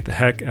 Appreciate the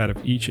heck out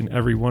of each and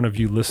every one of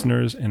you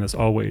listeners. And as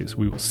always,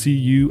 we will see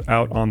you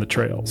out on the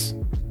trails.